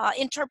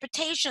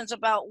interpretations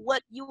about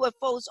what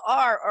UFOs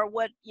are, or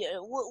what,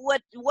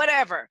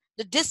 whatever,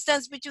 the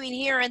distance between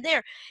here and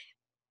there.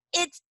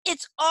 It's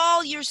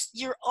all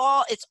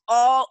it's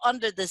all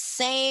under the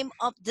same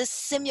this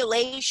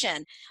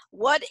simulation.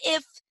 What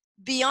if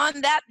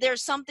beyond that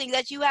there's something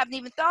that you haven't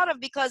even thought of,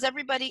 because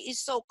everybody is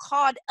so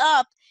caught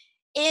up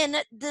in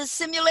the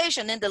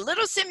simulation, in the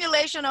little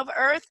simulation of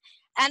Earth,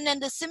 and then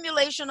the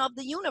simulation of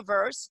the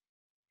universe,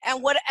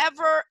 and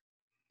whatever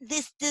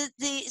the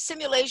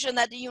simulation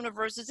that the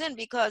universe is in,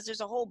 because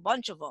there's a whole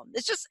bunch of them.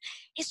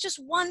 It's just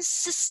one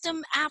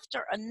system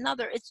after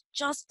another. It's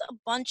just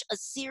a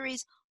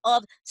series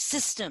of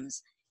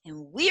systems,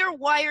 and we are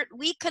wired.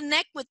 We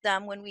connect with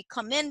them when we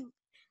come in.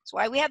 That's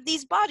why we have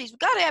these bodies. We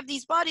got to have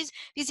these bodies,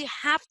 because you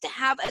have to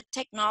have a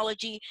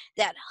technology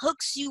that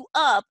hooks you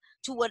up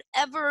to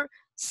whatever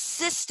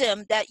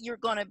system that you're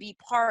going to be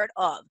part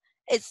of.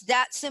 It's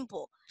that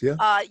simple.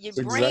 Yeah, your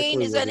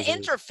brain exactly is an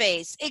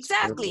interface.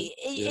 Exactly.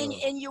 Yeah.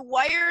 And you're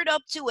wired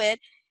up to it,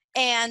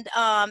 and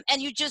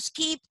you just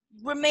keep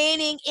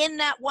remaining in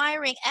that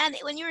wiring. And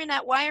when you're in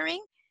that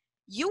wiring,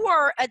 you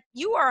are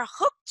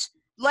hooked,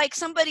 like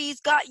somebody's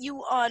got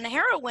you on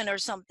heroin or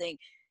something.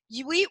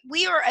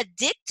 We are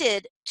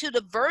addicted to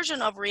the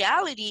version of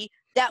reality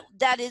that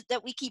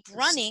we keep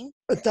running.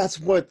 That's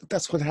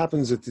what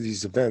happens at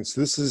these events.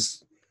 This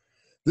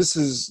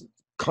is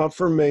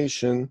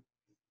confirmation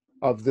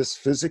of this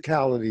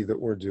physicality that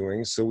we're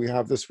doing. So we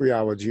have this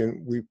reality,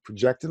 and we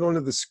project it onto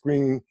the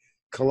screen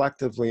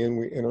collectively, and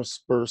we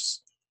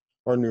intersperse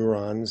our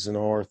neurons and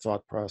all our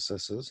thought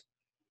processes.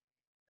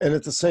 And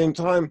at the same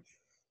time,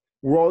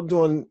 we're all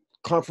doing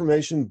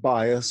confirmation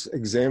bias,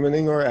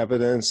 examining our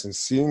evidence and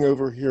seeing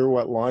over here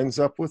what lines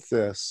up with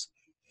this.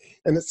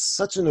 And it's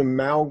such an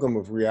amalgam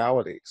of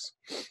realities.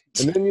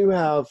 And then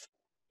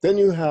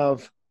you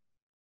have,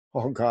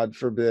 oh God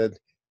forbid,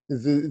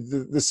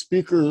 the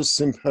speakers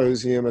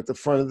symposium at the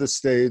front of the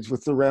stage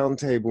with the round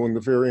table and the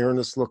very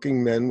earnest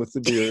looking men with the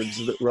beards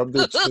that rub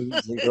their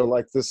chins and go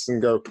like this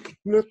and go,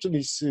 let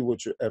me see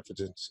what your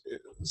evidence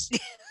is.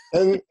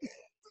 And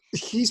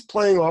he's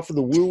playing off of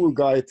the woo-woo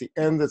guy at the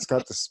end that's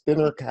got the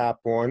spinner cap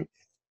on,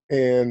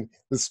 and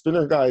the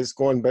spinner guy is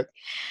going, but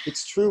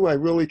it's true, I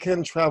really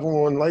can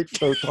travel on light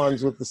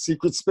photons with the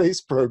secret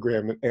space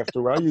program. And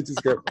after a while you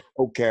just go,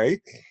 okay.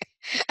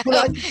 But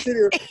I can sit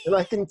here and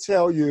I can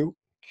tell you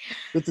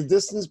that the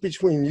distance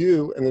between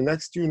you and the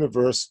next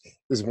universe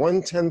is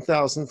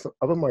 1/10,000th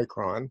of a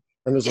micron,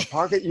 and there's a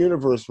pocket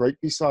universe right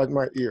beside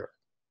my ear.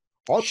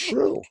 All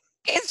true.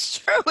 It's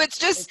true. It's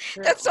just,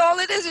 that's all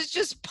it is. It's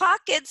just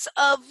pockets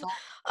of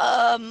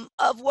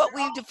what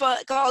we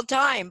call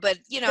time. But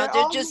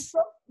they're just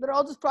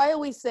probably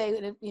always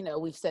say,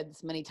 we've said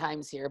this many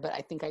times here, but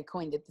I think I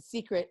coined it. The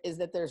secret is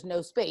that there's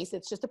no space.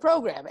 It's just a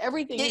program.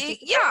 Everything is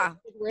just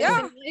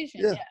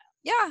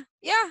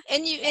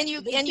and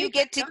you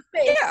get to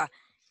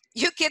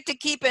you get to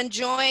keep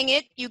enjoying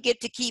it. You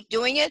get to keep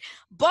doing it.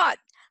 But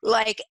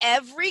like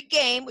every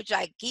game, which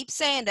I keep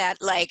saying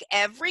that, like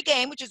every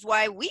game, which is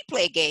why we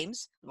play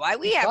games, why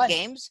we have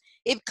games,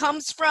 it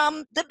comes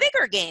from the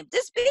bigger game,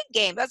 this big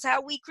game. That's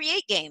how we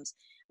create games,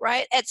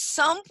 right? At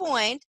some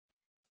point,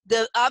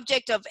 the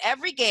object of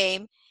every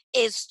game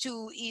is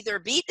to either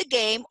beat the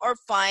game or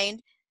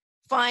find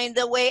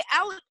the way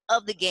out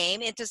of the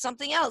game into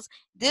something else.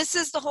 This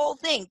is the whole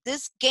thing.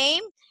 This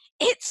game,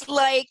 it's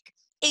like,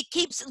 it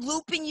keeps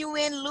looping you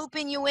in,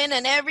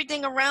 and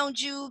everything around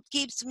you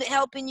keeps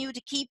helping you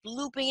to keep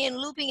looping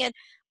in.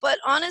 But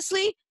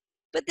honestly,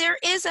 there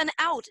is an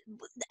out,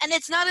 and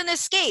it's not an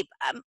escape.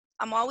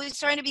 I'm always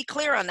trying to be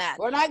clear on that.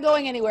 We're not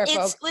going anywhere,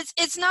 folks.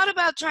 It's not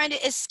about trying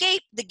to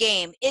escape the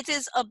game. It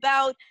is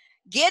about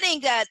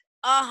getting that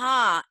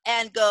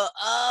and go,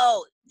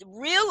 oh,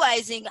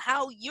 realizing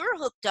how you're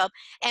hooked up,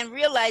 and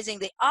realizing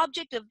the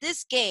object of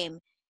this game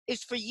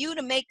is for you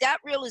to make that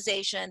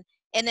realization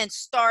and then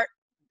start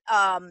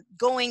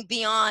going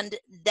beyond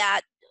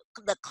that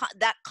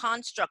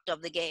construct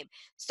of the game.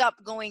 Stop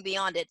going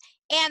beyond it.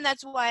 And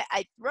that's why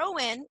I throw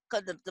in,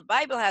 because the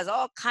Bible has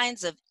all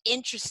kinds of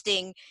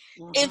interesting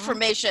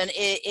information.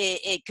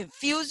 It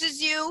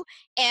confuses you,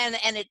 and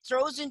it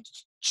throws in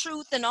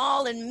truth and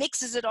all, and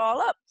mixes it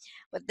all up.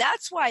 But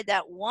that's why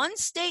that one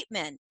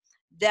statement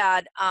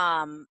that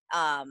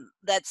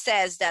that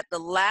says that the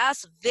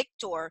last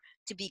victor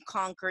to be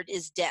conquered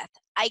is death.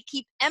 I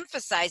keep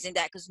emphasizing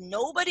that because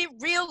nobody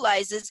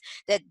realizes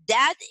that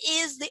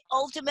is the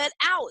ultimate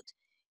out.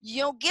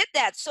 You don't get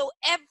that. So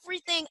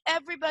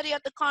everybody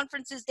at the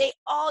conferences, they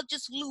all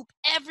just loop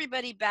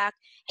everybody back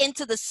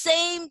into the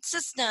same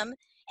system,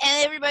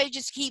 and everybody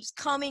just keeps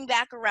coming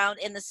back around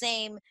in the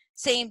same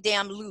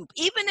damn loop.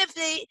 Even if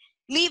they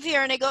leave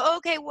here and they go,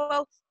 okay,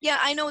 well, yeah,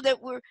 I know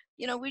that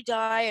we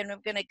die and we're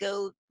going to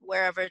go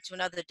wherever to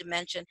another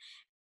dimension.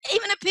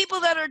 Even the people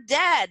that are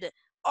dead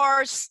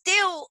are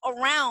still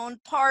around,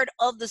 part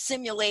of the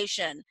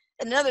simulation,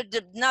 another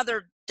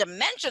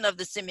dimension of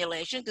the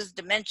simulation, because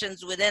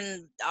dimensions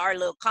within our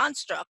little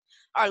construct,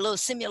 our little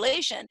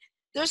simulation,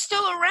 they're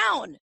still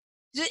around.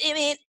 I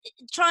mean,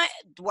 try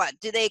what?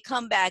 Do they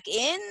come back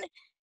in?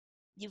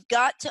 You've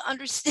got to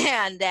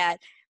understand that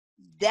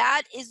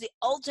that is the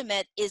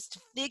ultimate, is to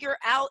figure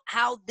out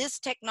how this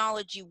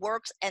technology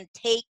works and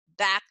take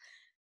back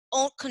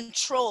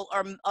control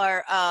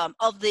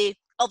of the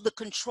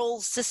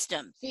control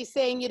system. She's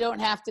saying you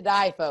don't have to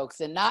die, folks,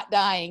 and not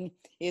dying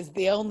is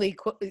the only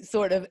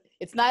sort of,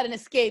 it's not an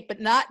escape, but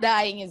not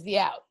dying is the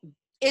out.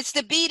 It's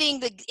the beating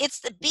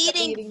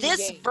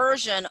this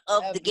version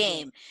of the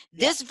game.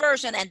 This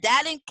version, and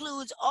that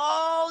includes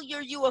all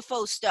your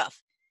UFO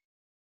stuff.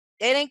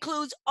 It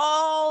includes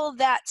all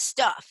that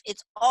stuff.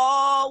 It's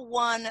all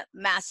one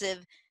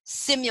massive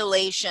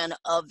simulation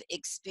of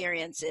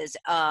experiences,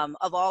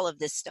 of all of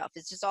this stuff.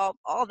 It's just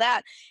all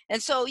that.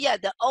 And so, yeah,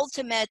 the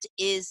ultimate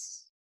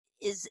is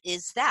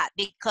that,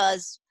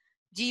 because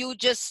do you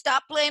just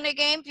stop playing the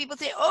game? People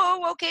say,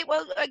 oh, okay,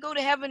 well, I go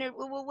to heaven.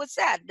 Well, what's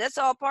that? That's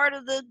all part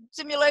of the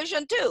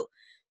simulation too.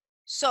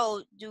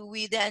 So do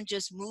we then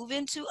just move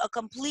into a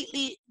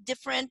completely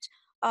different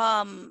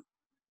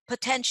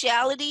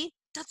potentiality?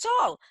 That's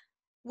all.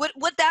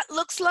 What that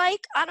looks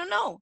like, I don't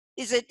know.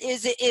 Is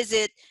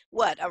it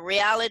what, a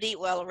reality?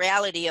 Well, a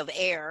reality of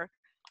air,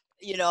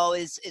 you know,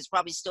 is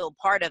probably still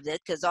part of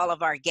it, because all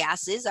of our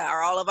gases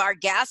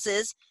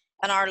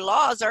and our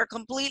laws are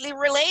completely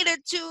related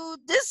to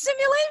this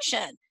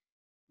simulation.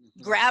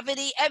 Mm-hmm.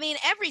 Gravity, I mean,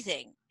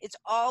 everything. It's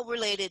all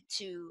related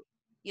to,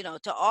 you know,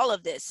 to all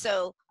of this.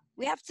 So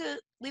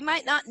we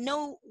might not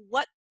know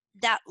what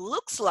that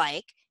looks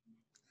like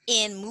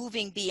in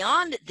moving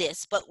beyond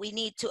this, but we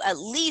need to at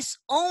least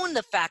own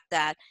the fact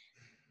that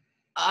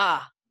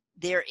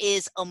there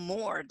is a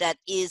more that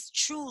is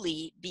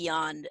truly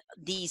beyond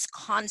these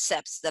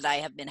concepts that I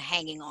have been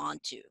hanging on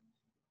to.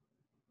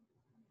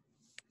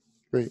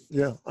 Great.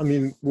 Yeah. I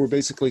mean, we're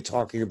basically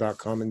talking about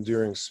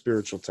commandeering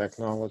spiritual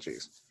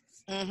technologies,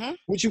 mm-hmm.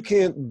 which you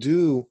can't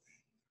do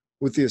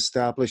with the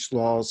established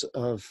laws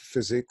of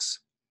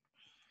physics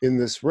in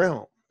this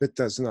realm. It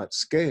does not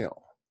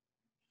scale.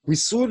 We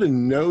sort of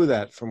know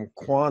that from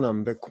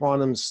quantum, but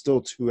quantum's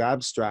still too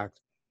abstract.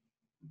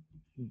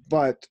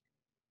 But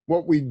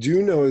what we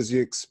do know is the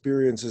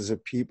experiences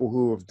of people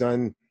who have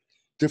done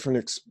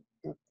different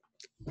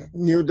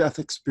near-death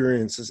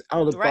experiences,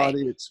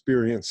 out-of-body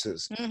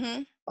experiences.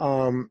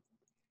 Mm-hmm.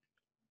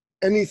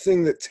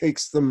 Anything that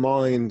takes the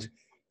mind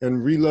and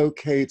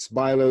relocates,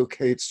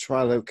 bilocates,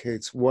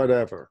 trilocates,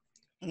 whatever.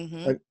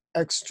 Mm-hmm. An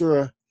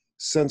extra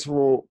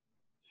sensual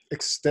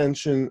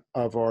extension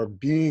of our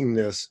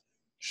beingness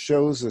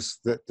shows us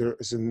that there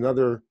is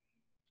another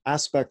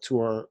aspect to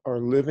our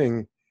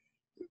living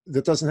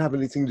that doesn't have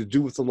anything to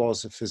do with the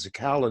laws of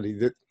physicality,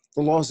 that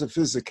the laws of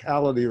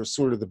physicality are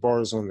sort of the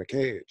bars on the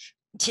cage.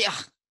 Yeah,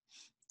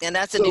 and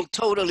that's a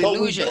total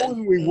illusion. We go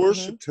and we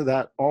worship to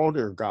that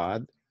altar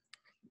god,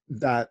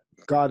 that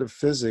god of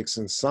physics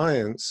and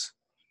science,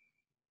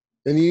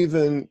 and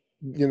even,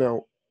 you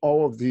know,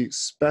 all of the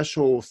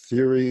special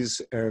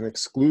theories and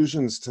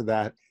exclusions to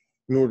that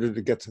in order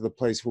to get to the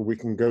place where we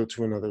can go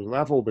to another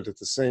level. But at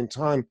the same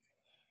time,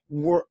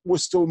 we're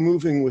still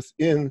moving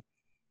within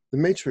the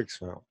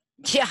matrix realm.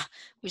 Yeah,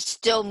 we're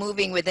still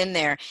moving within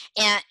there.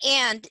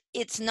 And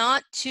it's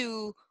not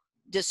to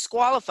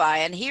disqualify.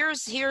 And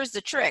here's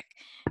the trick.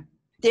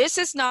 This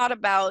is not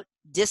about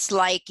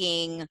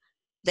disliking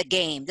the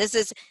game. This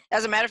is,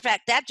 as a matter of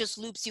fact, that just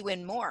loops you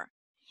in more.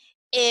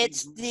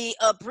 It's the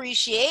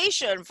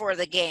appreciation for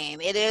the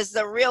game. It is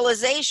the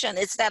realization.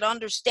 It's that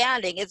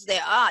understanding. It's the,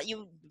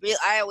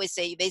 I always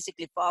say you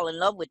basically fall in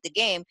love with the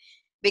game,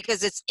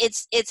 because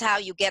it's how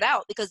you get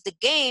out, because the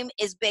game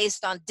is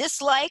based on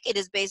dislike. It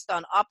is based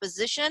on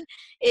opposition.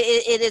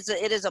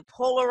 It is a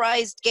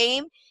polarized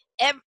game.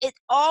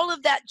 All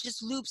of that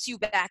just loops you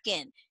back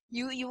in.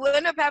 You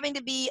end up having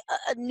to be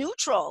a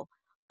neutral,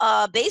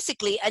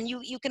 basically, and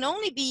you can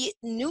only be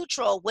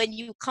neutral when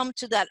you come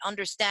to that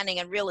understanding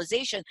and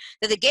realization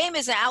that the game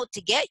isn't out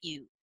to get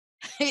you.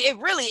 It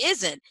really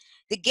isn't.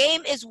 The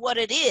game is what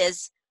it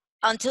is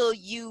until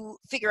you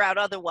figure out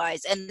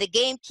otherwise. And the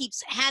game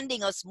keeps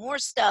handing us more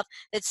stuff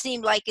that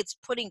seems like it's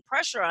putting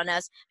pressure on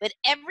us. But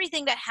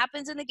everything that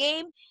happens in the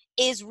game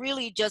is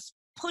really just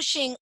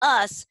pushing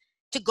us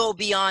to go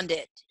beyond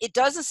it. It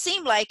doesn't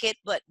seem like it,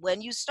 but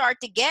when you start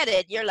to get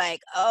it, you're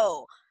like,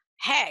 oh,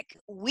 heck,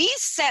 we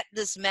set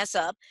this mess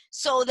up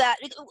so that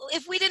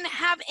if we didn't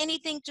have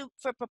anything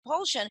for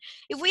propulsion,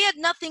 if we had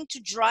nothing to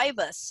drive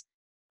us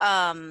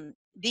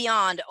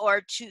beyond, or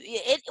to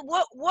it,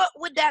 what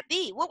would that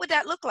be? What would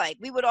that look like?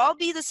 We would all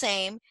be the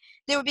same.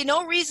 There would be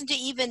no reason to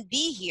even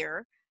be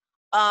here.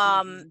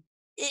 What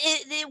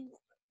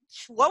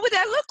would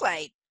that look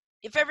like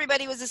if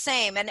everybody was the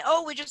same? And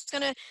we're just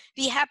gonna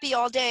be happy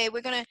all day.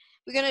 We're gonna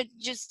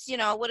just, you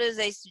know, what is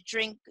they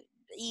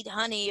eat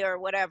honey or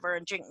whatever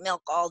and drink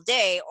milk all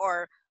day,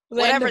 or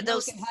whatever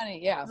those honey,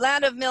 yeah,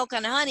 land of milk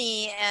and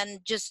honey, and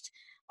just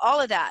all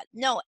of that.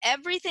 No,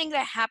 everything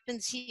that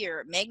happens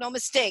here, make no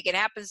mistake, it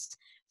happens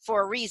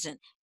for a reason.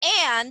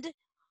 And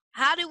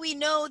how do we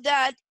know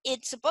that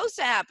it's supposed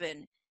to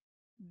happen?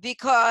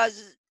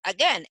 Because,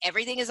 again,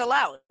 everything is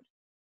allowed.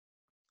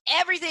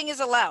 Everything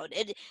is allowed.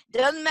 It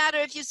doesn't matter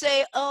if you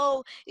say,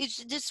 oh,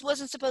 this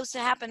wasn't supposed to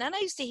happen. And I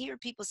used to hear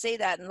people say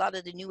that in a lot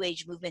of the New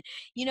Age movement.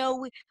 You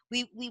know,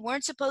 we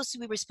weren't supposed to,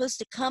 we were supposed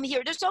to come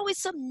here. There's always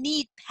some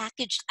neat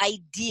packaged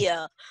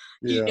idea,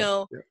 you Yeah.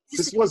 know, Yeah.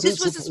 this wasn't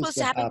supposed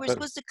to happen. We're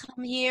supposed to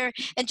come here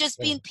and just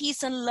be in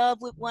peace and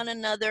love with one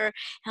another.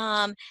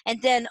 And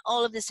then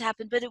all of this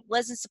happened, but it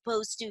wasn't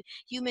supposed to.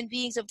 Human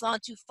beings have gone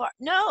too far.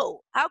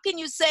 No. How can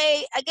you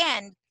say,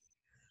 again,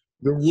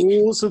 The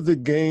rules of the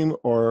game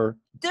are,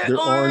 there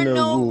are are no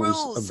no rules of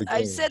rules. the I've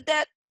game. said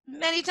that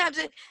many times.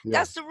 Yeah.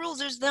 That's the rules.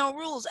 There's no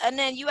rules. And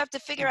then you have to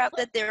figure out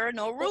that there are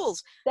no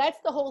rules. That's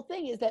the whole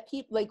thing, is that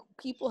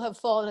people have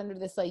fallen under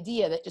this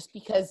idea that just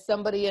because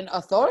somebody in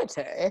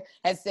authority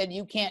has said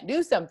you can't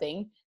do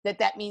something,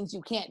 that means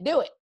you can't do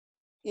it.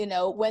 You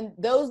know, when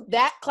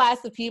that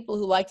class of people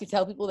who like to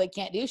tell people they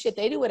can't do shit,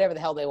 they do whatever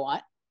the hell they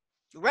want.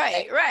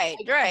 Right.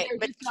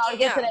 But just an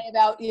article today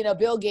about,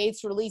 Bill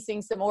Gates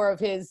releasing some more of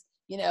his,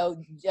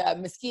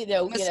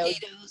 mosquitoes,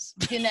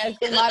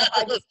 genetically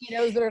modified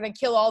mosquitoes that are going to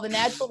kill all the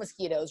natural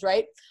mosquitoes,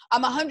 right?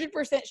 I'm 100%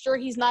 sure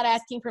he's not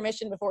asking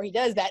permission before he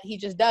does that. He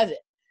just does it,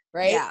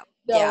 right? Yeah.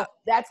 So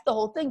that's the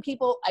whole thing.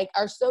 People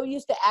are so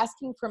used to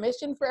asking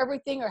permission for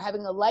everything, or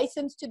having a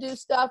license to do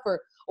stuff,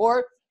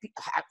 or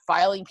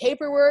filing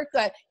paperwork.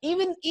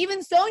 Even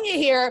Sonia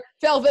here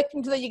fell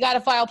victim to the you got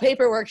to file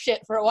paperwork shit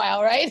for a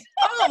while, right?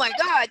 Oh my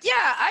God.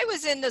 Yeah. I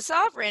was in the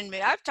sovereign.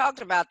 I've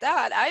talked about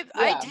that. I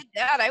did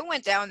that. I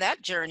went down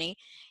that journey,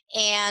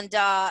 and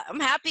I'm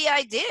happy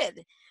I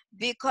did,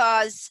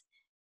 because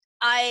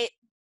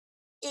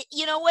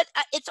you know what?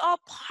 It's all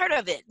part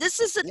of it.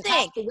 This is the thing.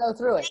 Have to go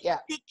through it. Yeah.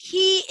 The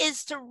key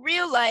is to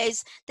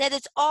realize that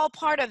it's all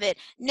part of it.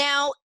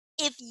 Now,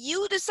 if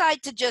you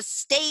decide to just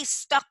stay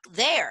stuck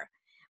there,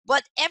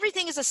 but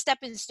everything is a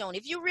stepping stone.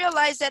 If you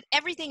realize that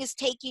everything is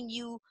taking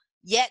you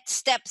yet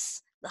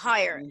steps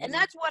higher, and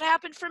that's what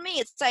happened for me.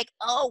 It's like,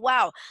 oh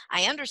wow,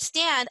 I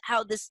understand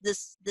how this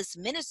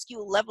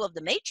minuscule level of the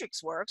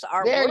matrix works.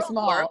 Our very world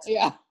small. works.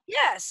 Yeah.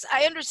 Yes,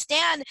 I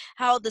understand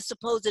how the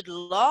supposed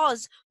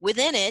laws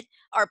within it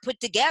are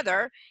put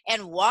together,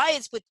 and why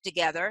it's put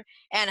together,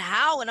 and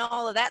how, and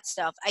all of that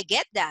stuff. I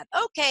get that.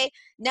 Okay,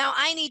 now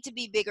I need to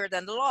be bigger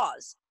than the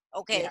laws.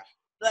 Okay,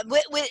 but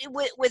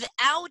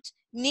without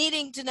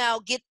needing to now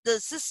get the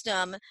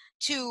system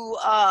to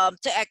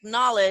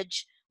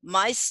acknowledge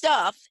my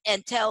stuff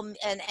and tell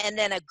and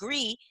then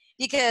agree,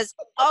 because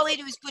all they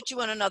do is put you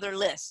on another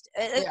list.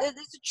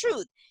 It's the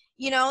truth.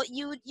 You know,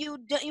 you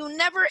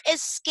never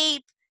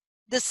escape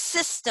the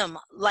system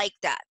like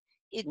that.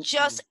 It's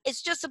just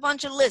a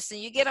bunch of lists,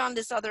 and you get on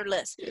this other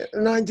list. Yeah,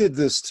 and I did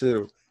this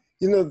too.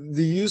 You know,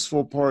 the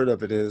useful part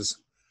of it is,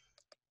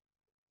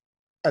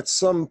 at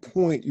some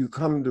point you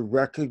come to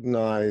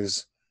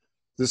recognize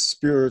the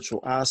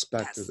spiritual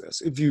aspect of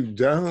this. If you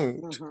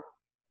don't,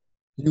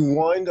 you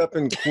wind up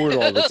in court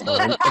all the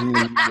time, and you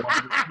wind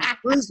up in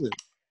prison.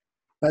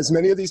 As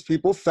many of these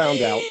people found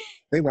out,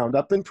 they wound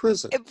up in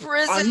prison.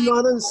 I'm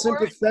not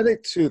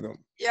unsympathetic to them.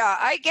 Yeah,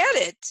 I get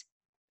it.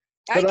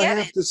 But I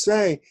have to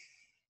say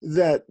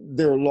that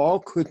their law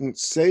couldn't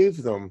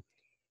save them,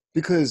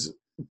 because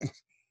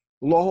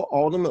law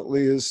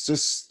ultimately is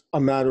just a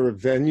matter of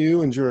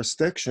venue and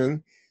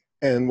jurisdiction,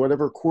 and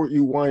whatever court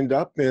you wind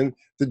up in,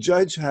 the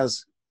judge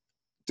has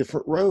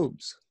different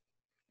robes,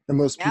 and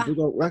most people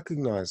don't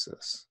recognize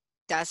this.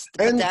 It's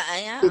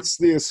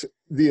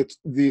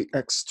the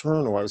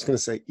external, I was going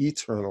to say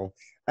eternal,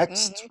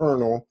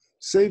 external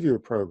savior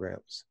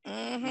programs.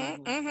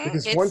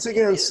 Because once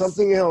again,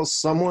 something else,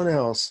 someone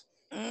else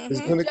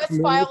is going to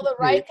just file the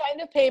right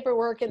kind of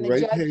paperwork, and the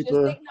judge just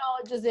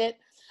acknowledges it.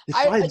 If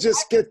I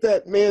just get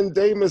that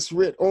mandamus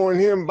writ on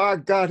him, by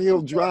God,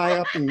 he'll dry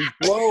up and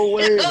blow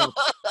away.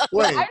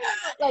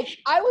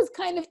 I was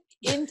kind of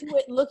into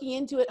it, looking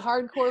into it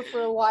hardcore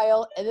for a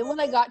while, and then when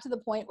I got to the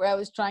point where I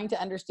was trying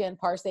to understand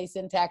parse,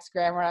 syntax,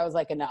 grammar, I was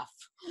like, enough.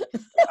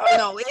 Oh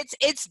no,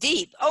 it's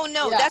deep. Oh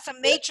no, that's a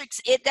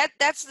matrix.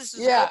 That's this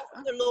is a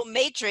little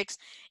matrix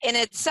in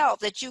itself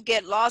that you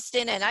get lost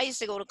in. And I used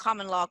to go to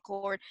common law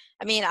court.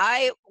 I mean,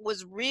 I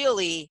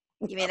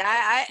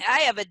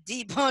have a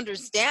deep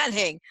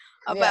understanding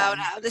about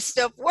how this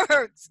stuff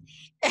works.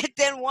 And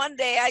then one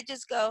day I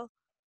just go,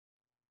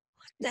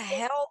 what the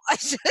hell? I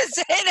should have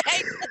said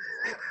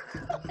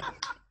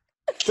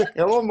What the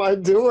hell am I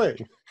doing?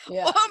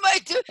 Yeah. What am I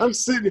doing? I'm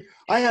sitting,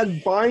 I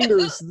had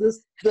binders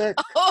this thick.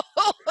 Oh,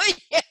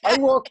 yeah. I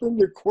walked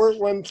into court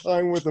one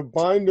time with a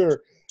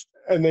binder,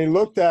 and they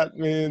looked at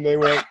me and they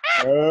went,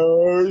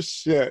 oh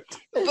shit.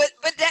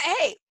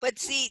 But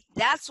see,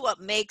 that's what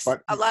makes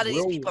a lot of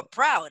these people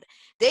proud.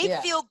 They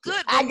feel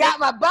good. I got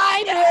my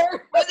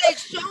binder. When they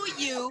show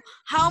you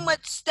how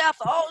much stuff,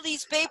 all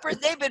these papers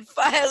they've been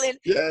filing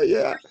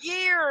for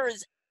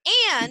years.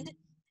 And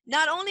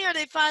not only are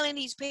they filing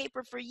these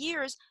papers for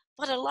years,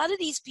 but a lot of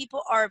these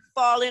people are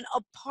falling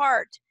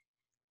apart.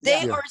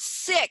 They are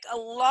sick. A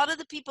lot of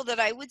the people that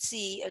I would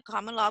see at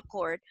common law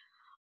court,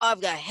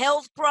 I've got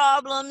health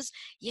problems.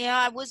 Yeah,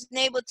 I wasn't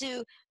able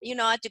to,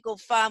 I had to go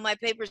file my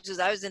papers because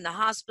I was in the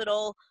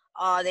hospital.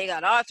 They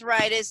got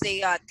arthritis. They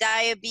got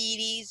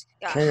diabetes.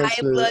 Got high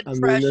Cancer. blood I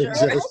mean, pressure.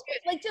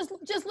 they're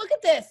Just look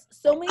at this.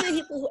 So many of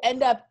the people who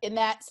end up in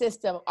that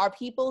system are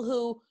people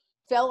who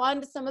fell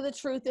onto some of the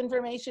truth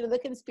information of the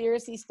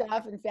conspiracy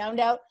stuff and found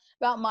out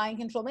about mind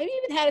control, maybe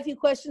even had a few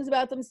questions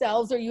about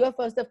themselves or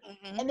UFO stuff.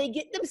 And they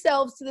get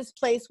themselves to this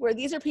place where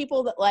these are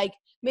people that like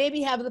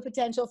maybe have the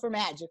potential for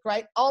magic,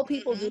 right? All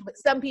people do, but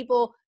some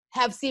people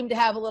seem to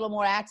have a little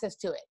more access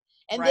to it.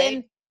 And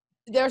then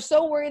they're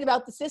so worried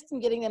about the system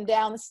getting them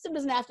down. The system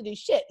doesn't have to do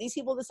shit. These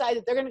people decide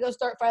that they're going to go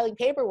start filing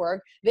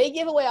paperwork. They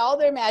give away all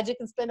their magic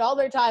and spend all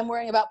their time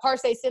worrying about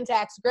parse,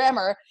 syntax,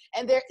 grammar.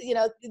 And they're, you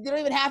don't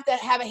even have to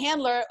have a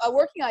handler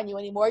working on you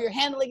anymore. You're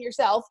handling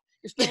yourself.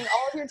 You're spending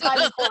all of your time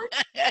in court,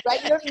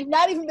 right? You've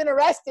not even been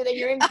arrested and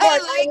you're in court all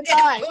the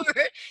time.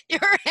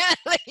 You're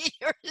handling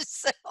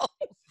yourself.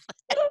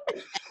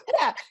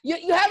 Yeah,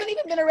 you haven't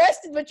even been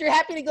arrested, but you're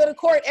happy to go to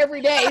court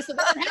every day. So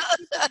they don't have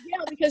to go to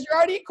jail because you're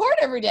already in court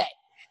every day.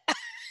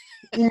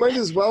 You might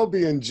as well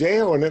be in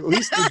jail, and at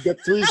least you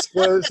get 3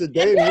 squares a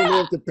day, and you don't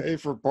have to pay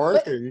for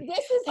parking. But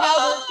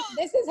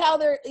this is how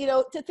they're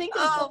to think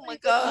of Oh my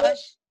gosh.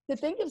 To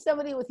think of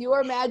somebody with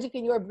your magic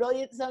and your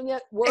brilliance, Sonia,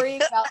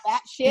 worrying about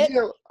that shit.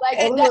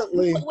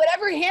 Ultimately,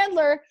 whatever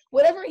handler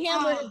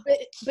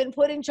has been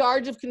put in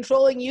charge of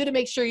controlling you to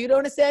make sure you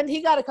don't ascend, he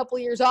got a couple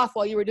of years off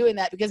while you were doing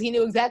that because he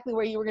knew exactly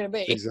where you were going to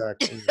be.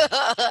 Exactly.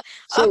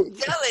 So, I'm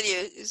telling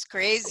you, it's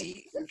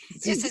crazy.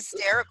 It's just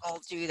hysterical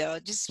too, though.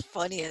 Just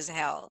funny as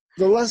hell.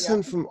 The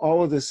lesson from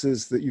all of this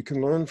is that you can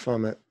learn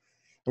from it.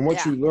 And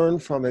what you learn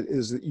from it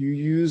is that you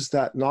use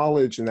that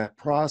knowledge and that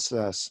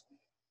process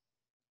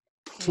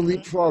to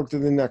leapfrog to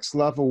the next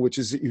level, which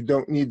is that you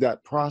don't need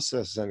that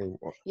process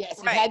anymore.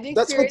 Yes,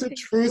 that's what the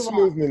truth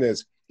movement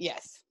is.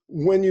 Yes.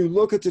 When you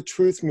look at the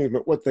truth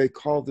movement, what they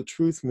call the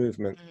truth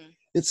movement,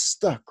 it's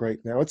stuck right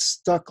now. It's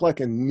stuck like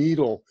a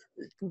needle,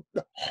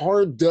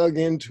 hard dug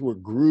into a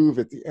groove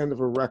at the end of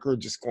a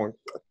record, just going.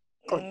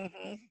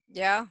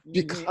 Yeah.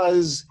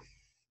 Because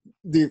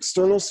the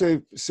external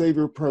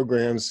savior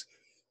programs,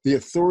 the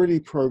authority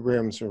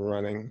programs are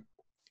running.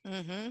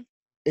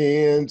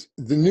 And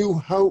the New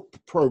Hope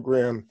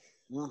program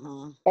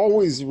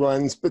always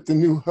runs, but the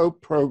New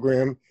Hope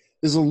program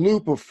is a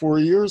loop of 4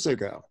 years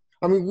ago.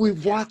 I mean,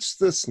 we've watched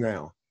this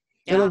now.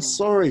 And I'm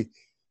sorry,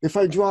 if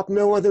I drop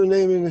no other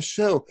name in the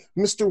show,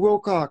 Mr.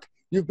 Wilcock,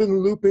 you've been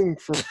looping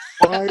for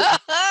 5,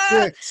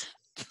 6,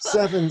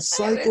 7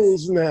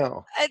 cycles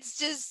now. It's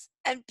just,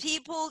 and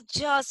people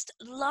just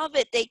love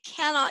it. They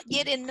cannot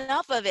get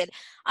enough of it.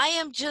 I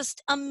am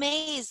just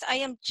amazed.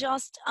 And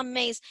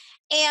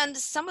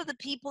some of the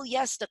people,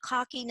 yes, the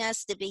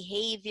cockiness, the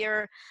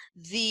behavior,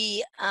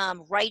 the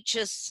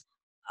righteous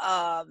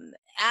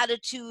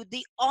attitude,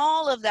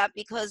 all of that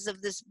because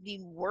of this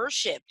being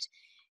worshipped.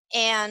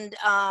 And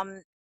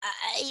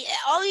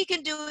all you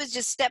can do is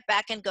just step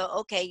back and go,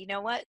 okay, you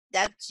know what?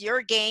 That's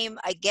your game.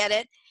 I get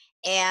it.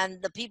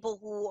 And the people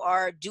who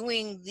are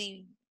doing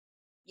the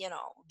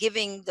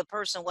giving the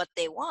person what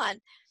they want,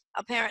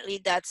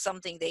 apparently that's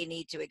something they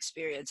need to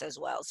experience as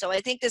well. So I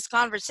think this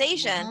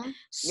conversation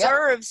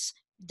serves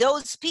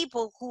those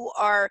people who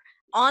are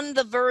on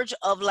the verge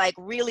of like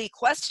really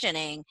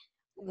questioning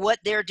what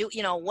they're doing,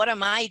 what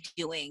am I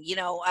doing,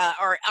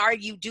 or are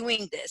you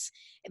doing this?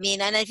 I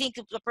mean, and I think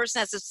the person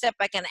has to step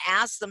back and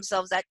ask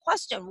themselves that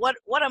question.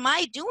 What am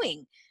I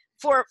doing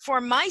for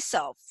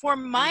myself, for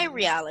my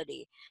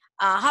reality?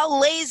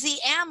 How lazy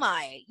am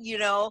I,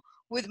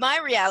 with my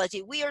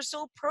reality? We are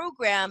so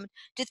programmed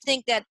to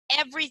think that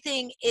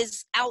everything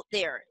is out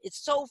there.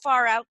 It's so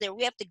far out there.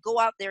 We have to go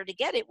out there to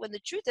get it. When the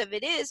truth of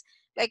it is,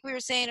 like we were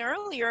saying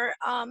earlier,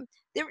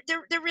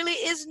 there really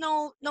is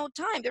no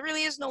time. There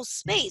really is no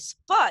space.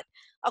 But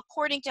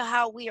according to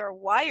how we are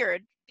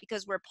wired,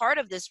 because we're part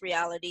of this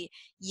reality,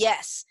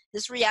 yes,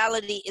 this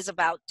reality is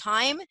about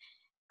time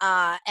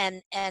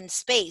and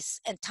space.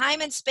 And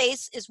time and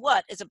space is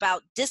what? It's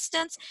about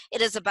distance.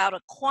 It is about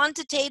a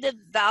quantitative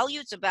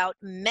value. It's about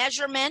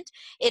measurement.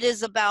 It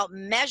is about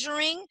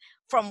measuring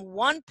from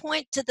one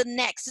point to the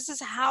next. This is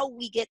how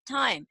we get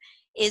time,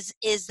 is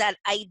that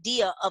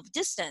idea of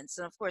distance.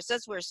 And of course,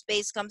 that's where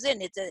space comes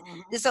in.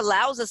 This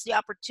allows us the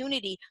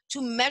opportunity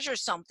to measure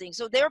something.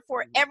 So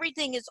therefore,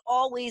 everything is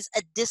always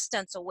a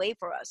distance away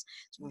for us.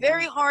 It's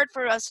very hard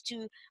for us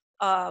to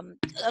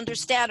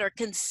understand or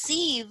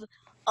conceive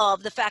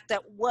of the fact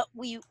that what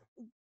we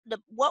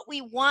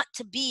want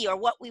to be or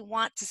what we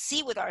want to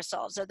see with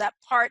ourselves, or that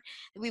part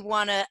that we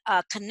want to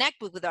connect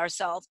with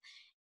ourselves,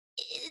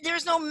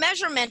 there's no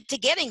measurement to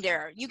getting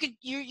there. You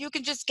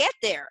can just get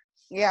there.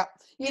 Yeah.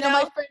 You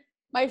know,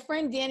 my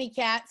friend Danny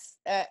Katz,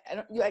 I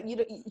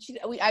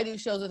do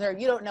shows with her.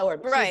 You don't know her.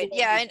 Right.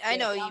 Yeah, I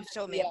know. You've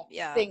told me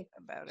about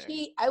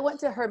her. I went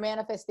to her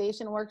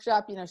manifestation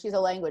workshop. She's a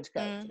language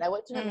coach. And I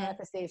went to her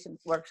manifestation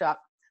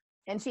workshop,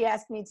 and she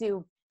asked me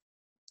to,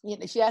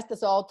 she asked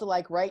us all to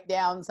like write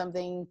down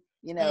something,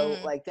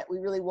 like that we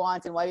really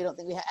want and why we don't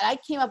think we have. And I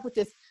came up with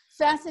this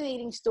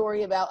fascinating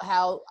story about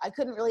how I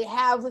couldn't really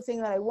have the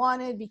thing that I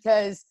wanted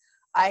because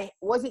I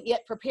wasn't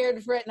yet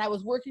prepared for it, and I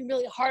was working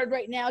really hard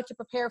right now to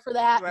prepare for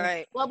that.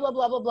 Right. Blah, blah,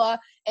 blah, blah, blah.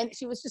 And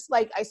she was just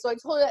like, so I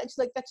told her that, and she's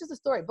like, that's just a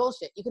story.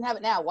 Bullshit. You can have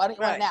it now. Why don't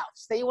you want it now?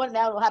 Say you want it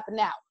now, it'll happen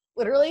now.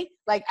 Literally,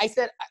 like I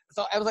said,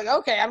 so I was like,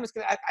 okay, I'm just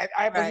gonna,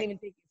 I wasn't even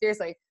taking it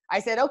seriously. I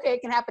said, okay,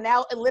 it can happen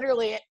now. And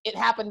literally it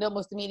happened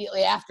almost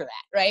immediately after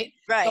that. Right.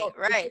 Right. So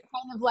Right. it's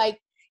kind of like,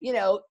 you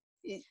know,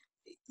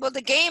 well,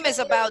 the game is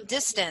about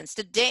distance.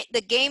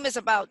 The game is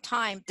about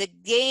time. The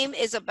game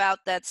is about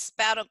that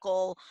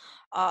spatial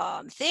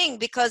thing,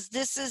 because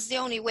this is the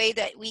only way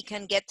that we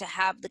can get to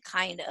have the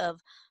kind of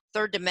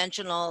third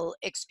dimensional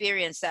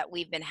experience that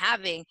we've been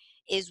having,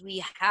 is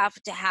we have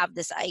to have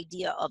this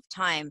idea of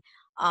time,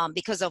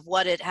 because of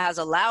what it has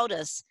allowed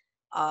us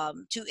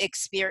to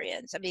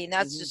experience. I mean,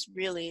 that's just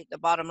really the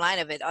bottom line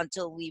of it,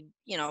 until we,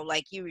 you know,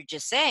 like you were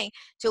just saying,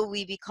 till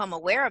we become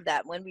aware of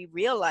that. When we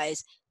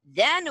realize,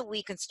 then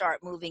we can start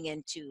moving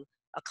into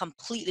a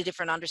completely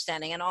different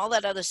understanding, and all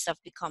that other stuff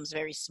becomes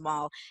very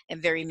small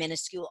and very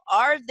minuscule.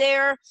 Are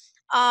there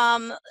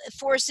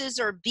forces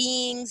or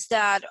beings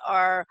that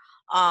are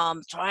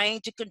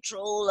trying to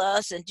control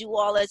us and do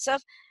all that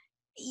stuff?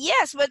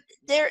 Yes, but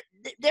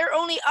they're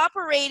only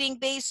operating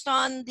based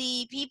on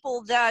the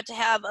people that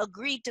have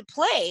agreed to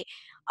play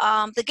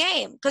the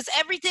game, because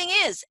everything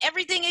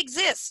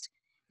exists.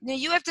 Now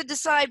you have to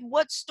decide,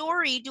 what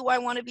story do I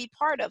want to be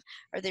part of?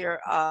 Are there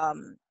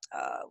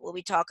well,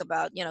 we talk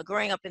about, you know,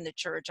 growing up in the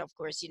church, of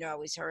course, you know, I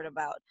always heard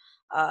about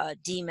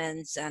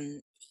demons,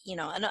 and you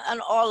know,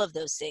 and all of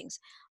those things.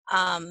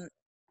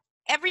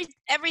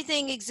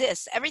 Everything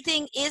exists.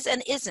 Everything is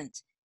and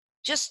isn't,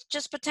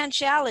 just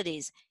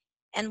potentialities.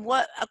 And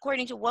what,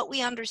 according to what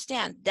we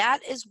understand, that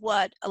is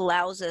what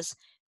allows us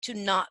to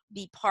not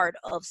be part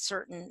of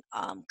certain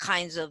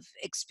kinds of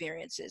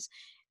experiences.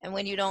 And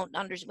when you don't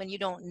when you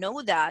don't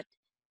know that,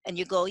 and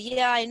you go,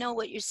 yeah, I know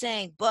what you're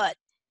saying, but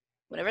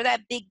whenever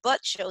that big but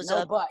shows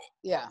up, but,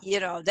 yeah, you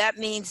know, that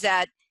means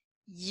that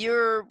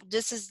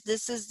this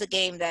is the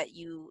game that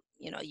you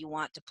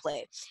want to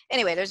play.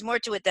 Anyway, there's more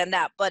to it than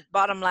that, but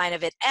bottom line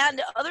of it. And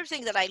the other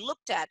thing that I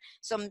looked at,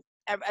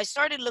 I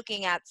started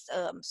looking at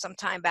some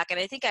time back, and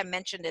I think I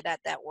mentioned it at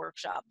that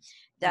workshop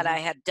that I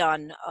had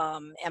done,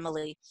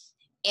 Emily.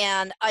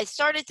 And I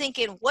started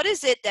thinking, what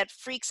is it that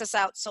freaks us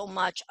out so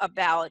much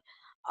about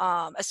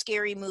a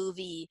scary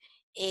movie,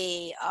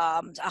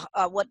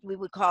 what we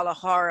would call a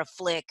horror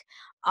flick,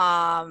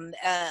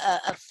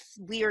 a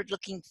weird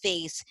looking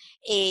face,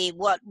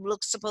 what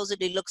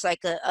supposedly looks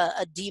like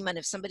a demon,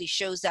 if somebody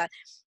shows that.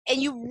 And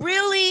you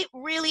really,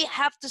 really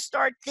have to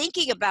start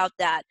thinking about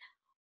that.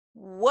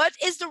 What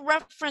is the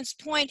reference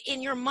point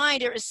in your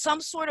mind? There is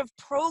some sort of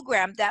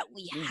program that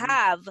we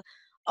have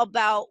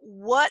about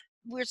what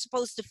we're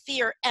supposed to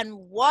fear, and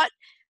what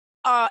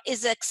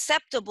is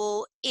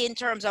acceptable in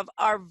terms of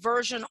our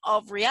version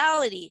of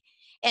reality.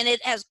 And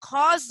it has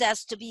caused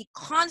us to be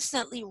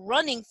constantly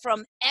running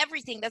from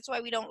everything. That's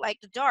why we don't like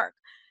the dark.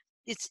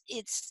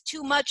 It's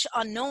too much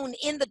unknown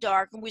in the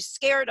dark, and we're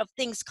scared of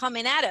things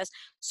coming at us.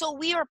 So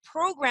we are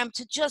programmed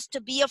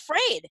to be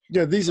afraid.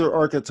 Yeah, these are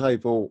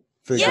archetypal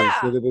figures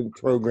that have been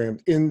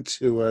programmed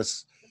into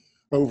us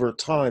over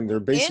time. They're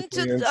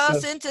basically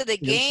into the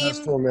game.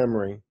 Ancestral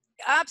memory.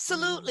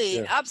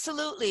 Absolutely,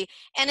 absolutely.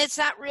 And it's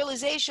that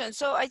realization.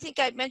 So I think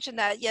I mentioned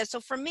that. Yeah. So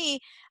for me,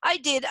 I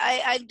did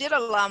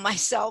allow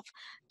myself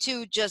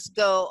to just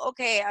go,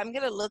 okay, I'm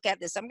going to look at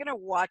this. I'm going to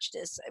watch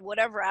this,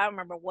 whatever. I don't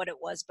remember what it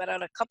was, but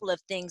on a couple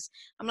of things,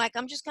 I'm like,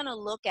 I'm just going to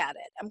look at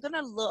it. I'm going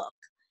to look.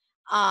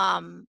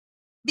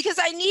 Because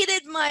I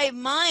needed my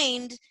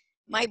mind,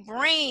 my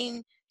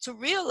brain to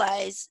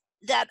realize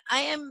that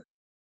I'm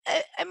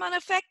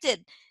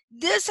unaffected.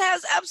 This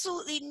has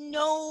absolutely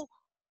no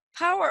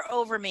power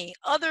over me,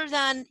 other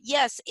than,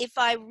 yes, if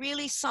I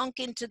really sunk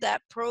into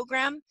that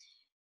program,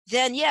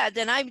 then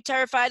I'm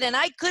terrified, and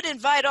I could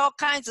invite all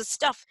kinds of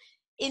stuff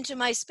into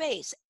my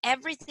space.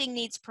 Everything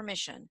needs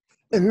permission.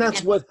 And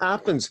that's what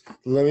happens.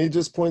 Let me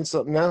just point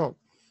something out.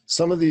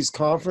 Some of these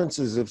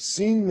conferences have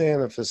seen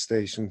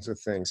manifestations of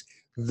things.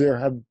 There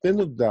have been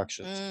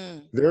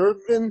abductions. There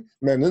have been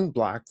men in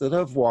black that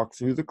have walked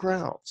through the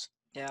crowds.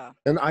 Yeah.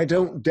 And I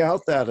don't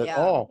doubt that at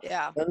all.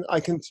 Yeah. And I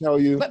can tell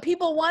you. But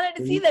people wanted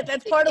to see that.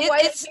 That's part of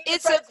why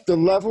the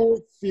level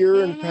of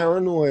fear and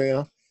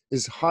paranoia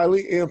is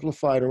highly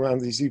amplified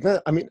around these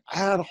events. I mean, I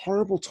had a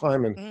horrible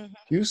time in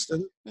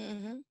Houston.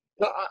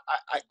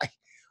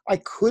 I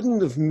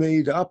couldn't have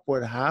made up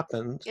what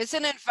happened. It's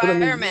an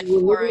environment we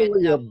were for it.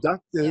 literally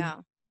abducted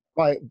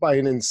by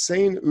an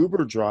insane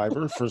Uber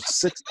driver for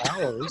 6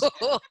 hours.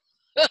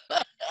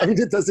 I mean,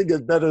 it doesn't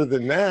get better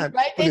than that.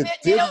 Right? They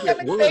don't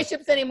come in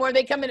spaceships anymore.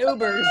 They come in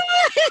Ubers.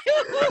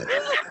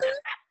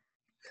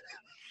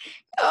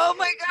 Oh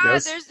my God!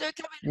 Yes. They're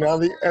coming. Now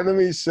the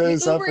enemy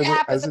shows the up Uber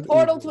app is a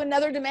portal to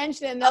another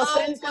dimension, and they'll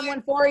send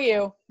someone for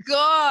you.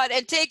 God,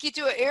 and take you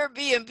to an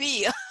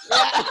Airbnb.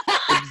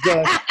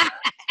 Exactly.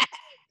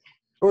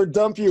 or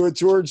dump you at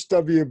George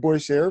W.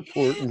 Bush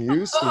Airport in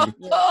Houston.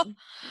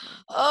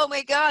 Oh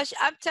my gosh,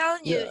 I'm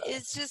telling you, Yeah.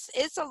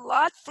 it's a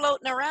lot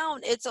floating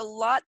around. It's a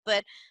lot,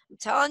 but I'm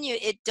telling you,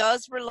 it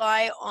does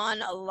rely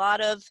on a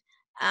lot of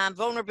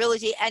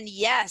vulnerability. And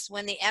yes,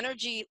 when the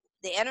energy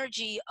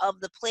of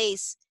the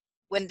place,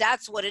 when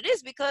that's what it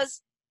is,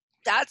 because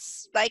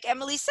that's like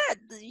Emily said,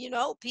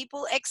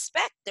 people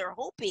expect, they're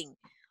hoping.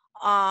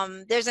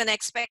 There's an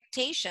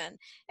expectation.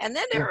 And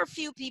then there are a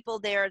few people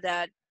there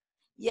that,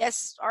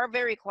 yes, are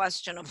very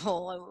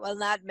questionable. I will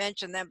not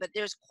mention them, but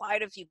there's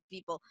quite a few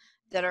people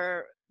that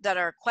are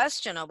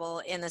questionable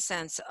in the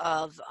sense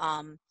of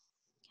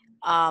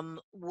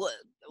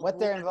what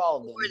they're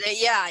involved in.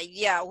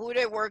 Who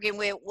they're working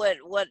with, what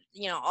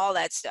all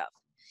that stuff.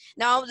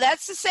 Now,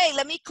 that's to say,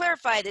 let me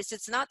clarify this.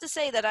 It's not to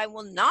say that I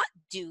will not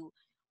do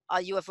a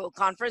UFO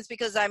conference,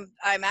 because I'm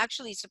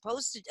actually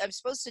supposed to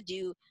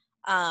do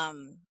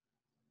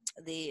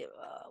the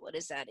what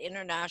is that,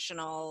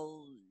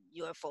 International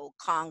UFO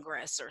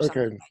Congress or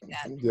something like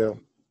that.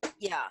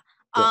 Yeah.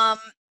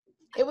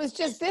 It was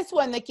just this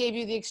one that gave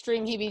you the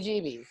extreme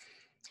heebie-jeebies.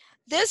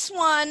 This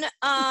one,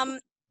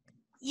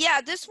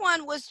 this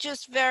one was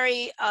just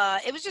very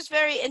it was just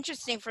very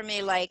interesting for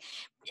me,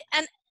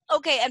 and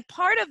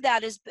part of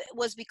that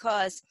was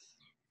because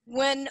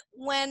when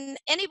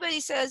anybody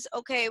says,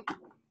 okay,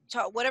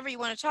 talk whatever you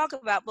want to talk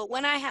about, but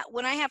when I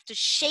have to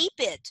shape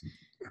it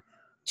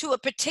to a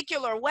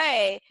particular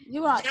way,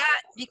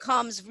 that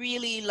becomes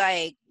really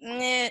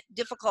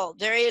difficult,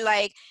 very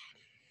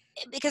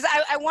because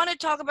I want to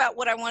talk about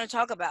what I want to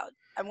talk about.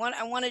 I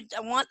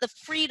want the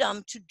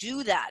freedom to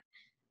do that.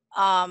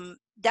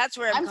 That's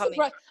where I'm coming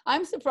from.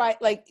 I'm surprised.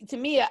 To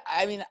me,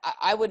 I mean,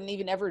 I wouldn't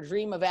even ever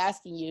dream of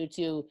asking you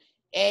to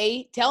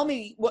A, tell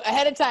me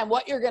ahead of time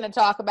what you're going to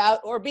talk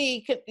about, or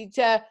B,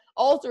 to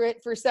alter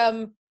it for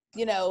some,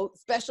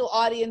 special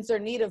audience or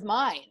need of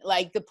mine.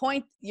 The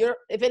point,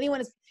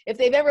 if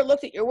they've ever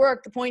looked at your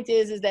work, the point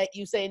is that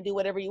you say and do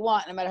whatever you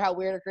want, no matter how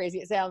weird or crazy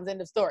it sounds.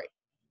 End of story.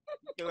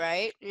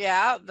 Right.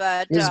 Yeah.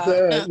 But Ms.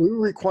 Barrett, we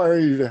require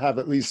you to have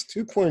at least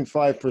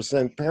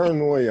 2.5%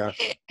 paranoia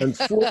and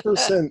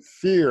 4%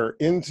 fear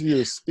into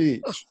your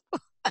speech.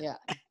 Yeah.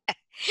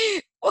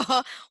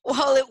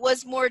 Well, it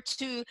was more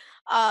to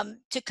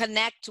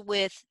connect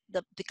with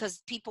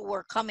because people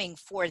were coming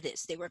for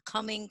this. They were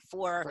coming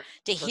to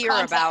hear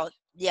content. About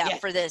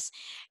for this.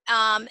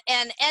 And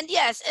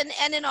yes,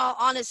 and in all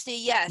honesty,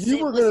 yes.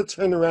 You were going to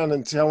turn around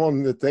and tell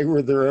them that they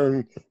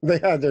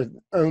had their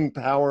own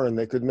power and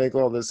they could make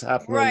all this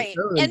happen. Right.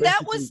 And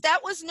that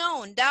was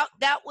known.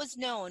 That was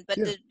known, but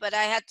but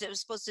I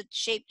was supposed to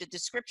shape the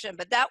description,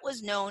 but that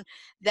was known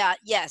that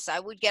yes, I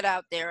would get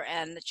out there,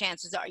 and the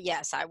chances are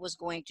yes, I was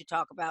going to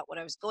talk about what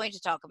I was going to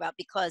talk about,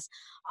 because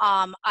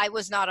I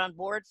was not on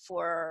board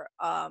for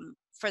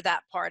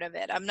that part of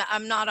it.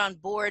 I'm not on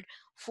board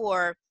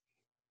for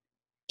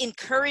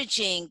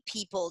encouraging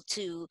people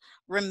to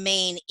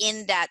remain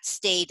in that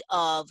state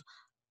of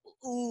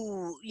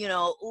oh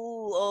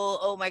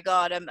my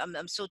God,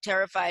 I'm so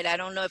terrified. I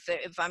don't know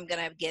if I'm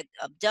gonna get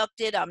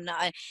abducted. I'm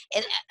not,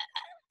 and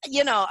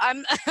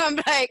I'm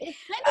like, it's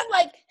kind of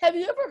like, have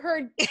you ever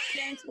heard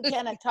Terence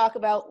McKenna talk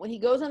about when he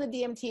goes on a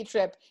DMT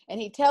trip and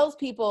he tells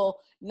people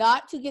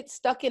not to get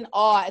stuck in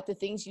awe at the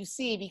things you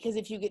see, because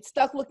if you get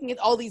stuck looking at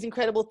all these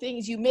incredible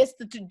things, you miss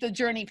the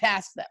journey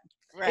past them.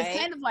 Right. It's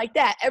kind of like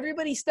that.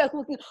 Everybody's stuck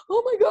looking,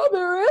 oh my God,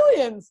 there are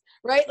aliens,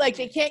 right?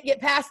 They can't get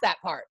past that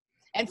part.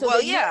 And so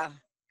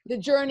the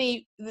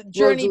journey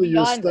Largely,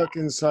 beyond you're stuck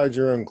inside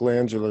your own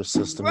glandular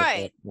system.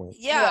 Right.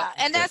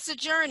 And that's the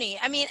journey.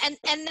 I mean,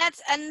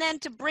 and then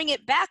to bring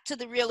it back to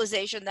the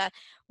realization that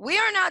we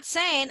are not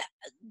saying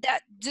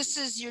that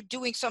you're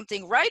doing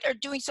something right or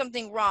doing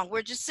something wrong.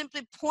 We're just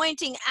simply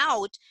pointing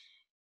out,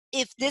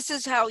 if this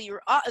is how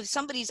if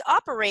somebody's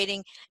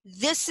operating,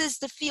 this is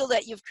the field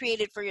that you've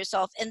created for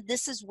yourself, and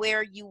this is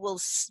where you will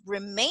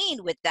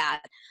remain with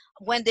that.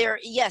 When there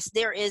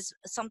is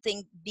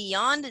something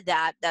beyond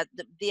that,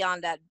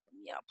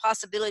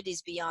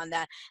 possibilities beyond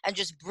that, and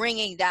just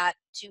bringing that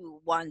to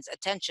one's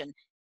attention.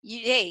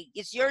 Hey,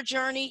 it's your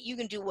journey. You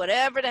can do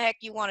whatever the heck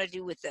you want to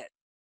do with it.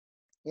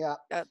 Yeah,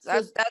 that's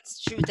the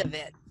truth of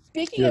it.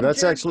 Speaking of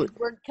journeys,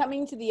 we're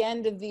coming to the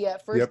end of the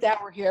first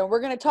hour here, and we're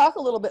going to talk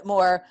a little bit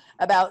more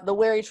about the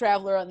wary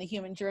traveler on the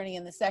human journey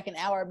in the second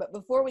hour. But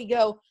before we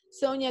go,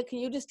 Sonia, can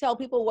you just tell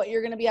people what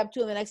you're going to be up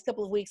to in the next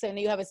couple of weeks? I know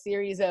you have a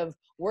series of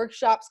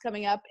workshops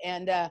coming up,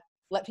 and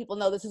let people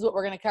know this is what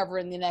we're going to cover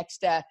in the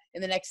next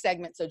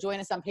segment. So join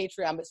us on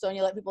Patreon. But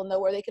Sonia, let people know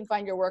where they can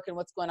find your work and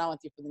what's going on with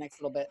you for the next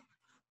little bit.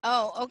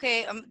 Oh,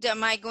 okay.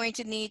 Am I going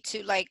to need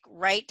to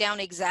write down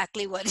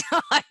exactly what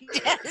I'm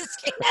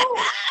asking?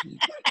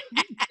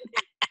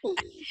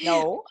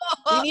 No,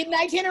 we need an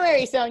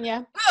itinerary,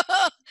 Sonia.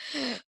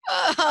 And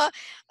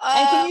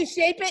can you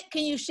shape it?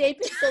 Can you shape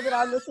it so that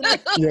our listeners?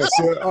 Yes,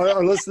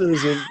 our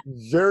listeners are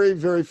very,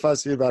 very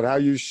fussy about how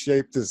you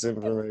shape this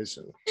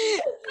information.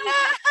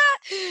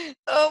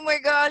 Oh my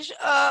gosh.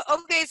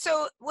 Okay,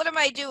 so what am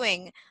I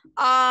doing?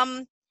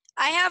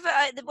 I have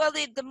well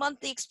the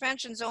monthly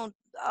expansion zone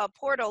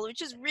portal,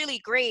 which is really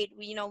great.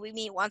 We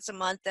meet once a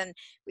month, and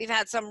we've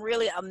had some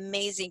really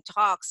amazing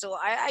talks. So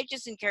I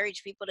just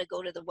encourage people to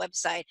go to the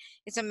website.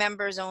 It's a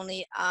members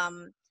only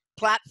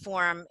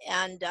platform,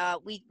 and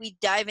we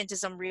dive into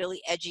some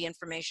really edgy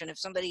information. If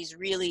somebody's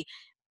really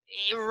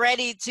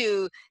ready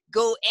to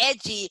go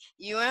edgy,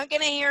 you aren't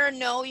gonna hear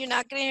you're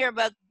not gonna hear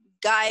about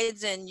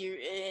guides and your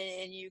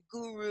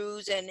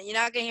gurus, and you're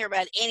not gonna hear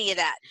about any of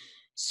that.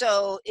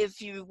 So if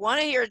you want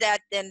to hear that,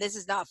 then this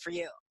is not for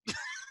you.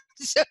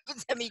 So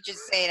let me just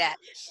say that.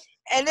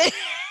 And then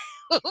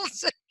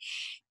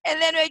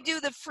and then I do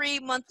the free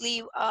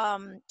monthly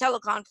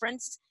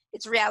teleconference.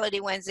 It's Reality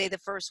Wednesday, the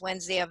first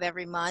Wednesday of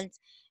every month.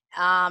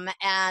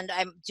 And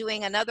I'm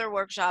doing another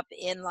workshop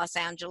in Los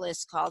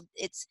Angeles called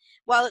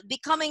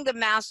Becoming the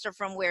Master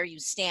from Where You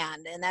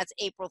Stand. And that's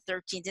April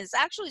 13th. It's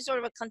actually sort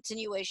of a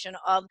continuation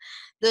of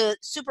the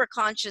super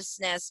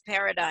consciousness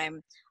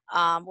paradigm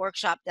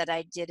workshop that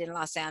I did in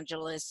Los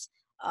Angeles.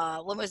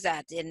 When was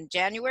that? In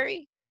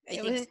January?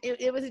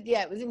 It was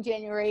in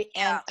January.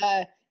 Yeah.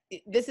 And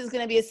this is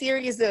going to be a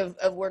series of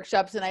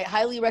workshops, and I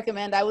highly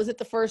recommend. I was at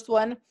the first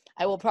one.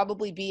 I will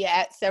probably be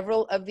at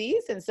several of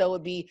these, and so it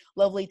would be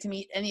lovely to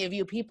meet any of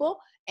you people.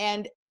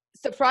 And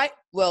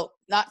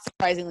not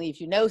surprisingly, if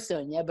you know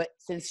Sonia, but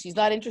since she's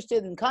not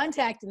interested in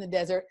contact in the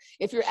desert,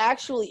 if you're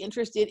actually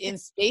interested in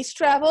space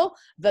travel,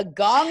 the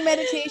gong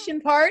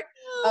meditation part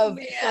of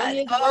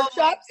Sonia's workshops. Oh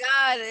my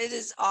God, it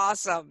is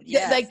awesome.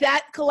 Yes. Like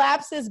that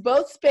collapses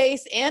both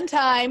space and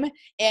time,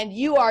 and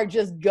you are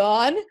just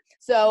gone.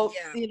 So,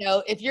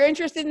 if you're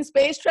interested in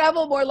space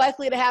travel, more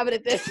likely to have it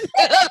at this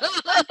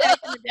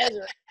contact in the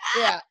desert.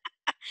 Yeah.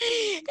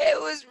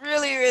 It was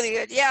really, really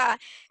good. Yeah.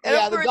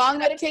 And the gong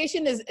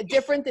meditation is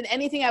different than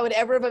anything I would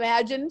ever have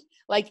imagined.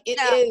 Like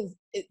it's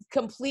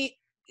complete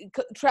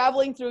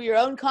traveling through your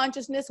own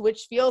consciousness,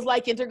 which feels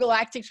like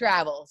intergalactic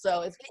travel.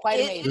 So it's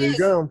quite amazing. There you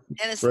go.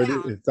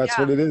 That's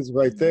what it is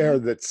right there.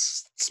 That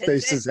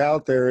space is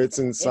out there. It's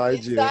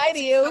inside you. Inside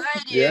you.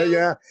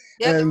 Yeah.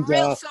 And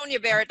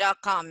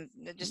SoniaBarrett.com.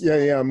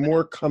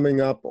 More coming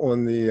up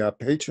on the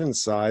patron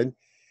side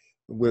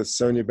with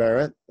Sonia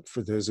Barrett.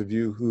 For those of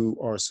you who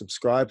are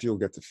subscribed, you'll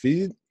get the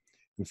feed.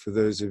 And for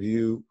those of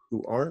you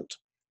who aren't,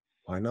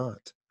 why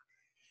not?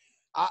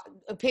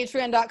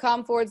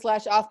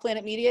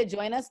 Patreon.com/offplanetmedia.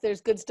 Join us.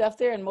 There's good stuff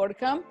there and more to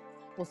come.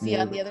 We'll see you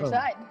on the other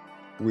side.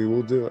 We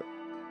will do it.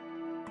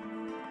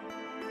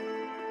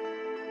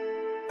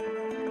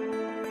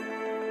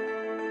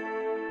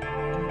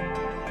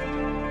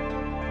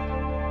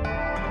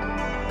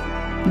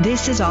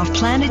 This is Off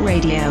Planet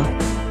Radio.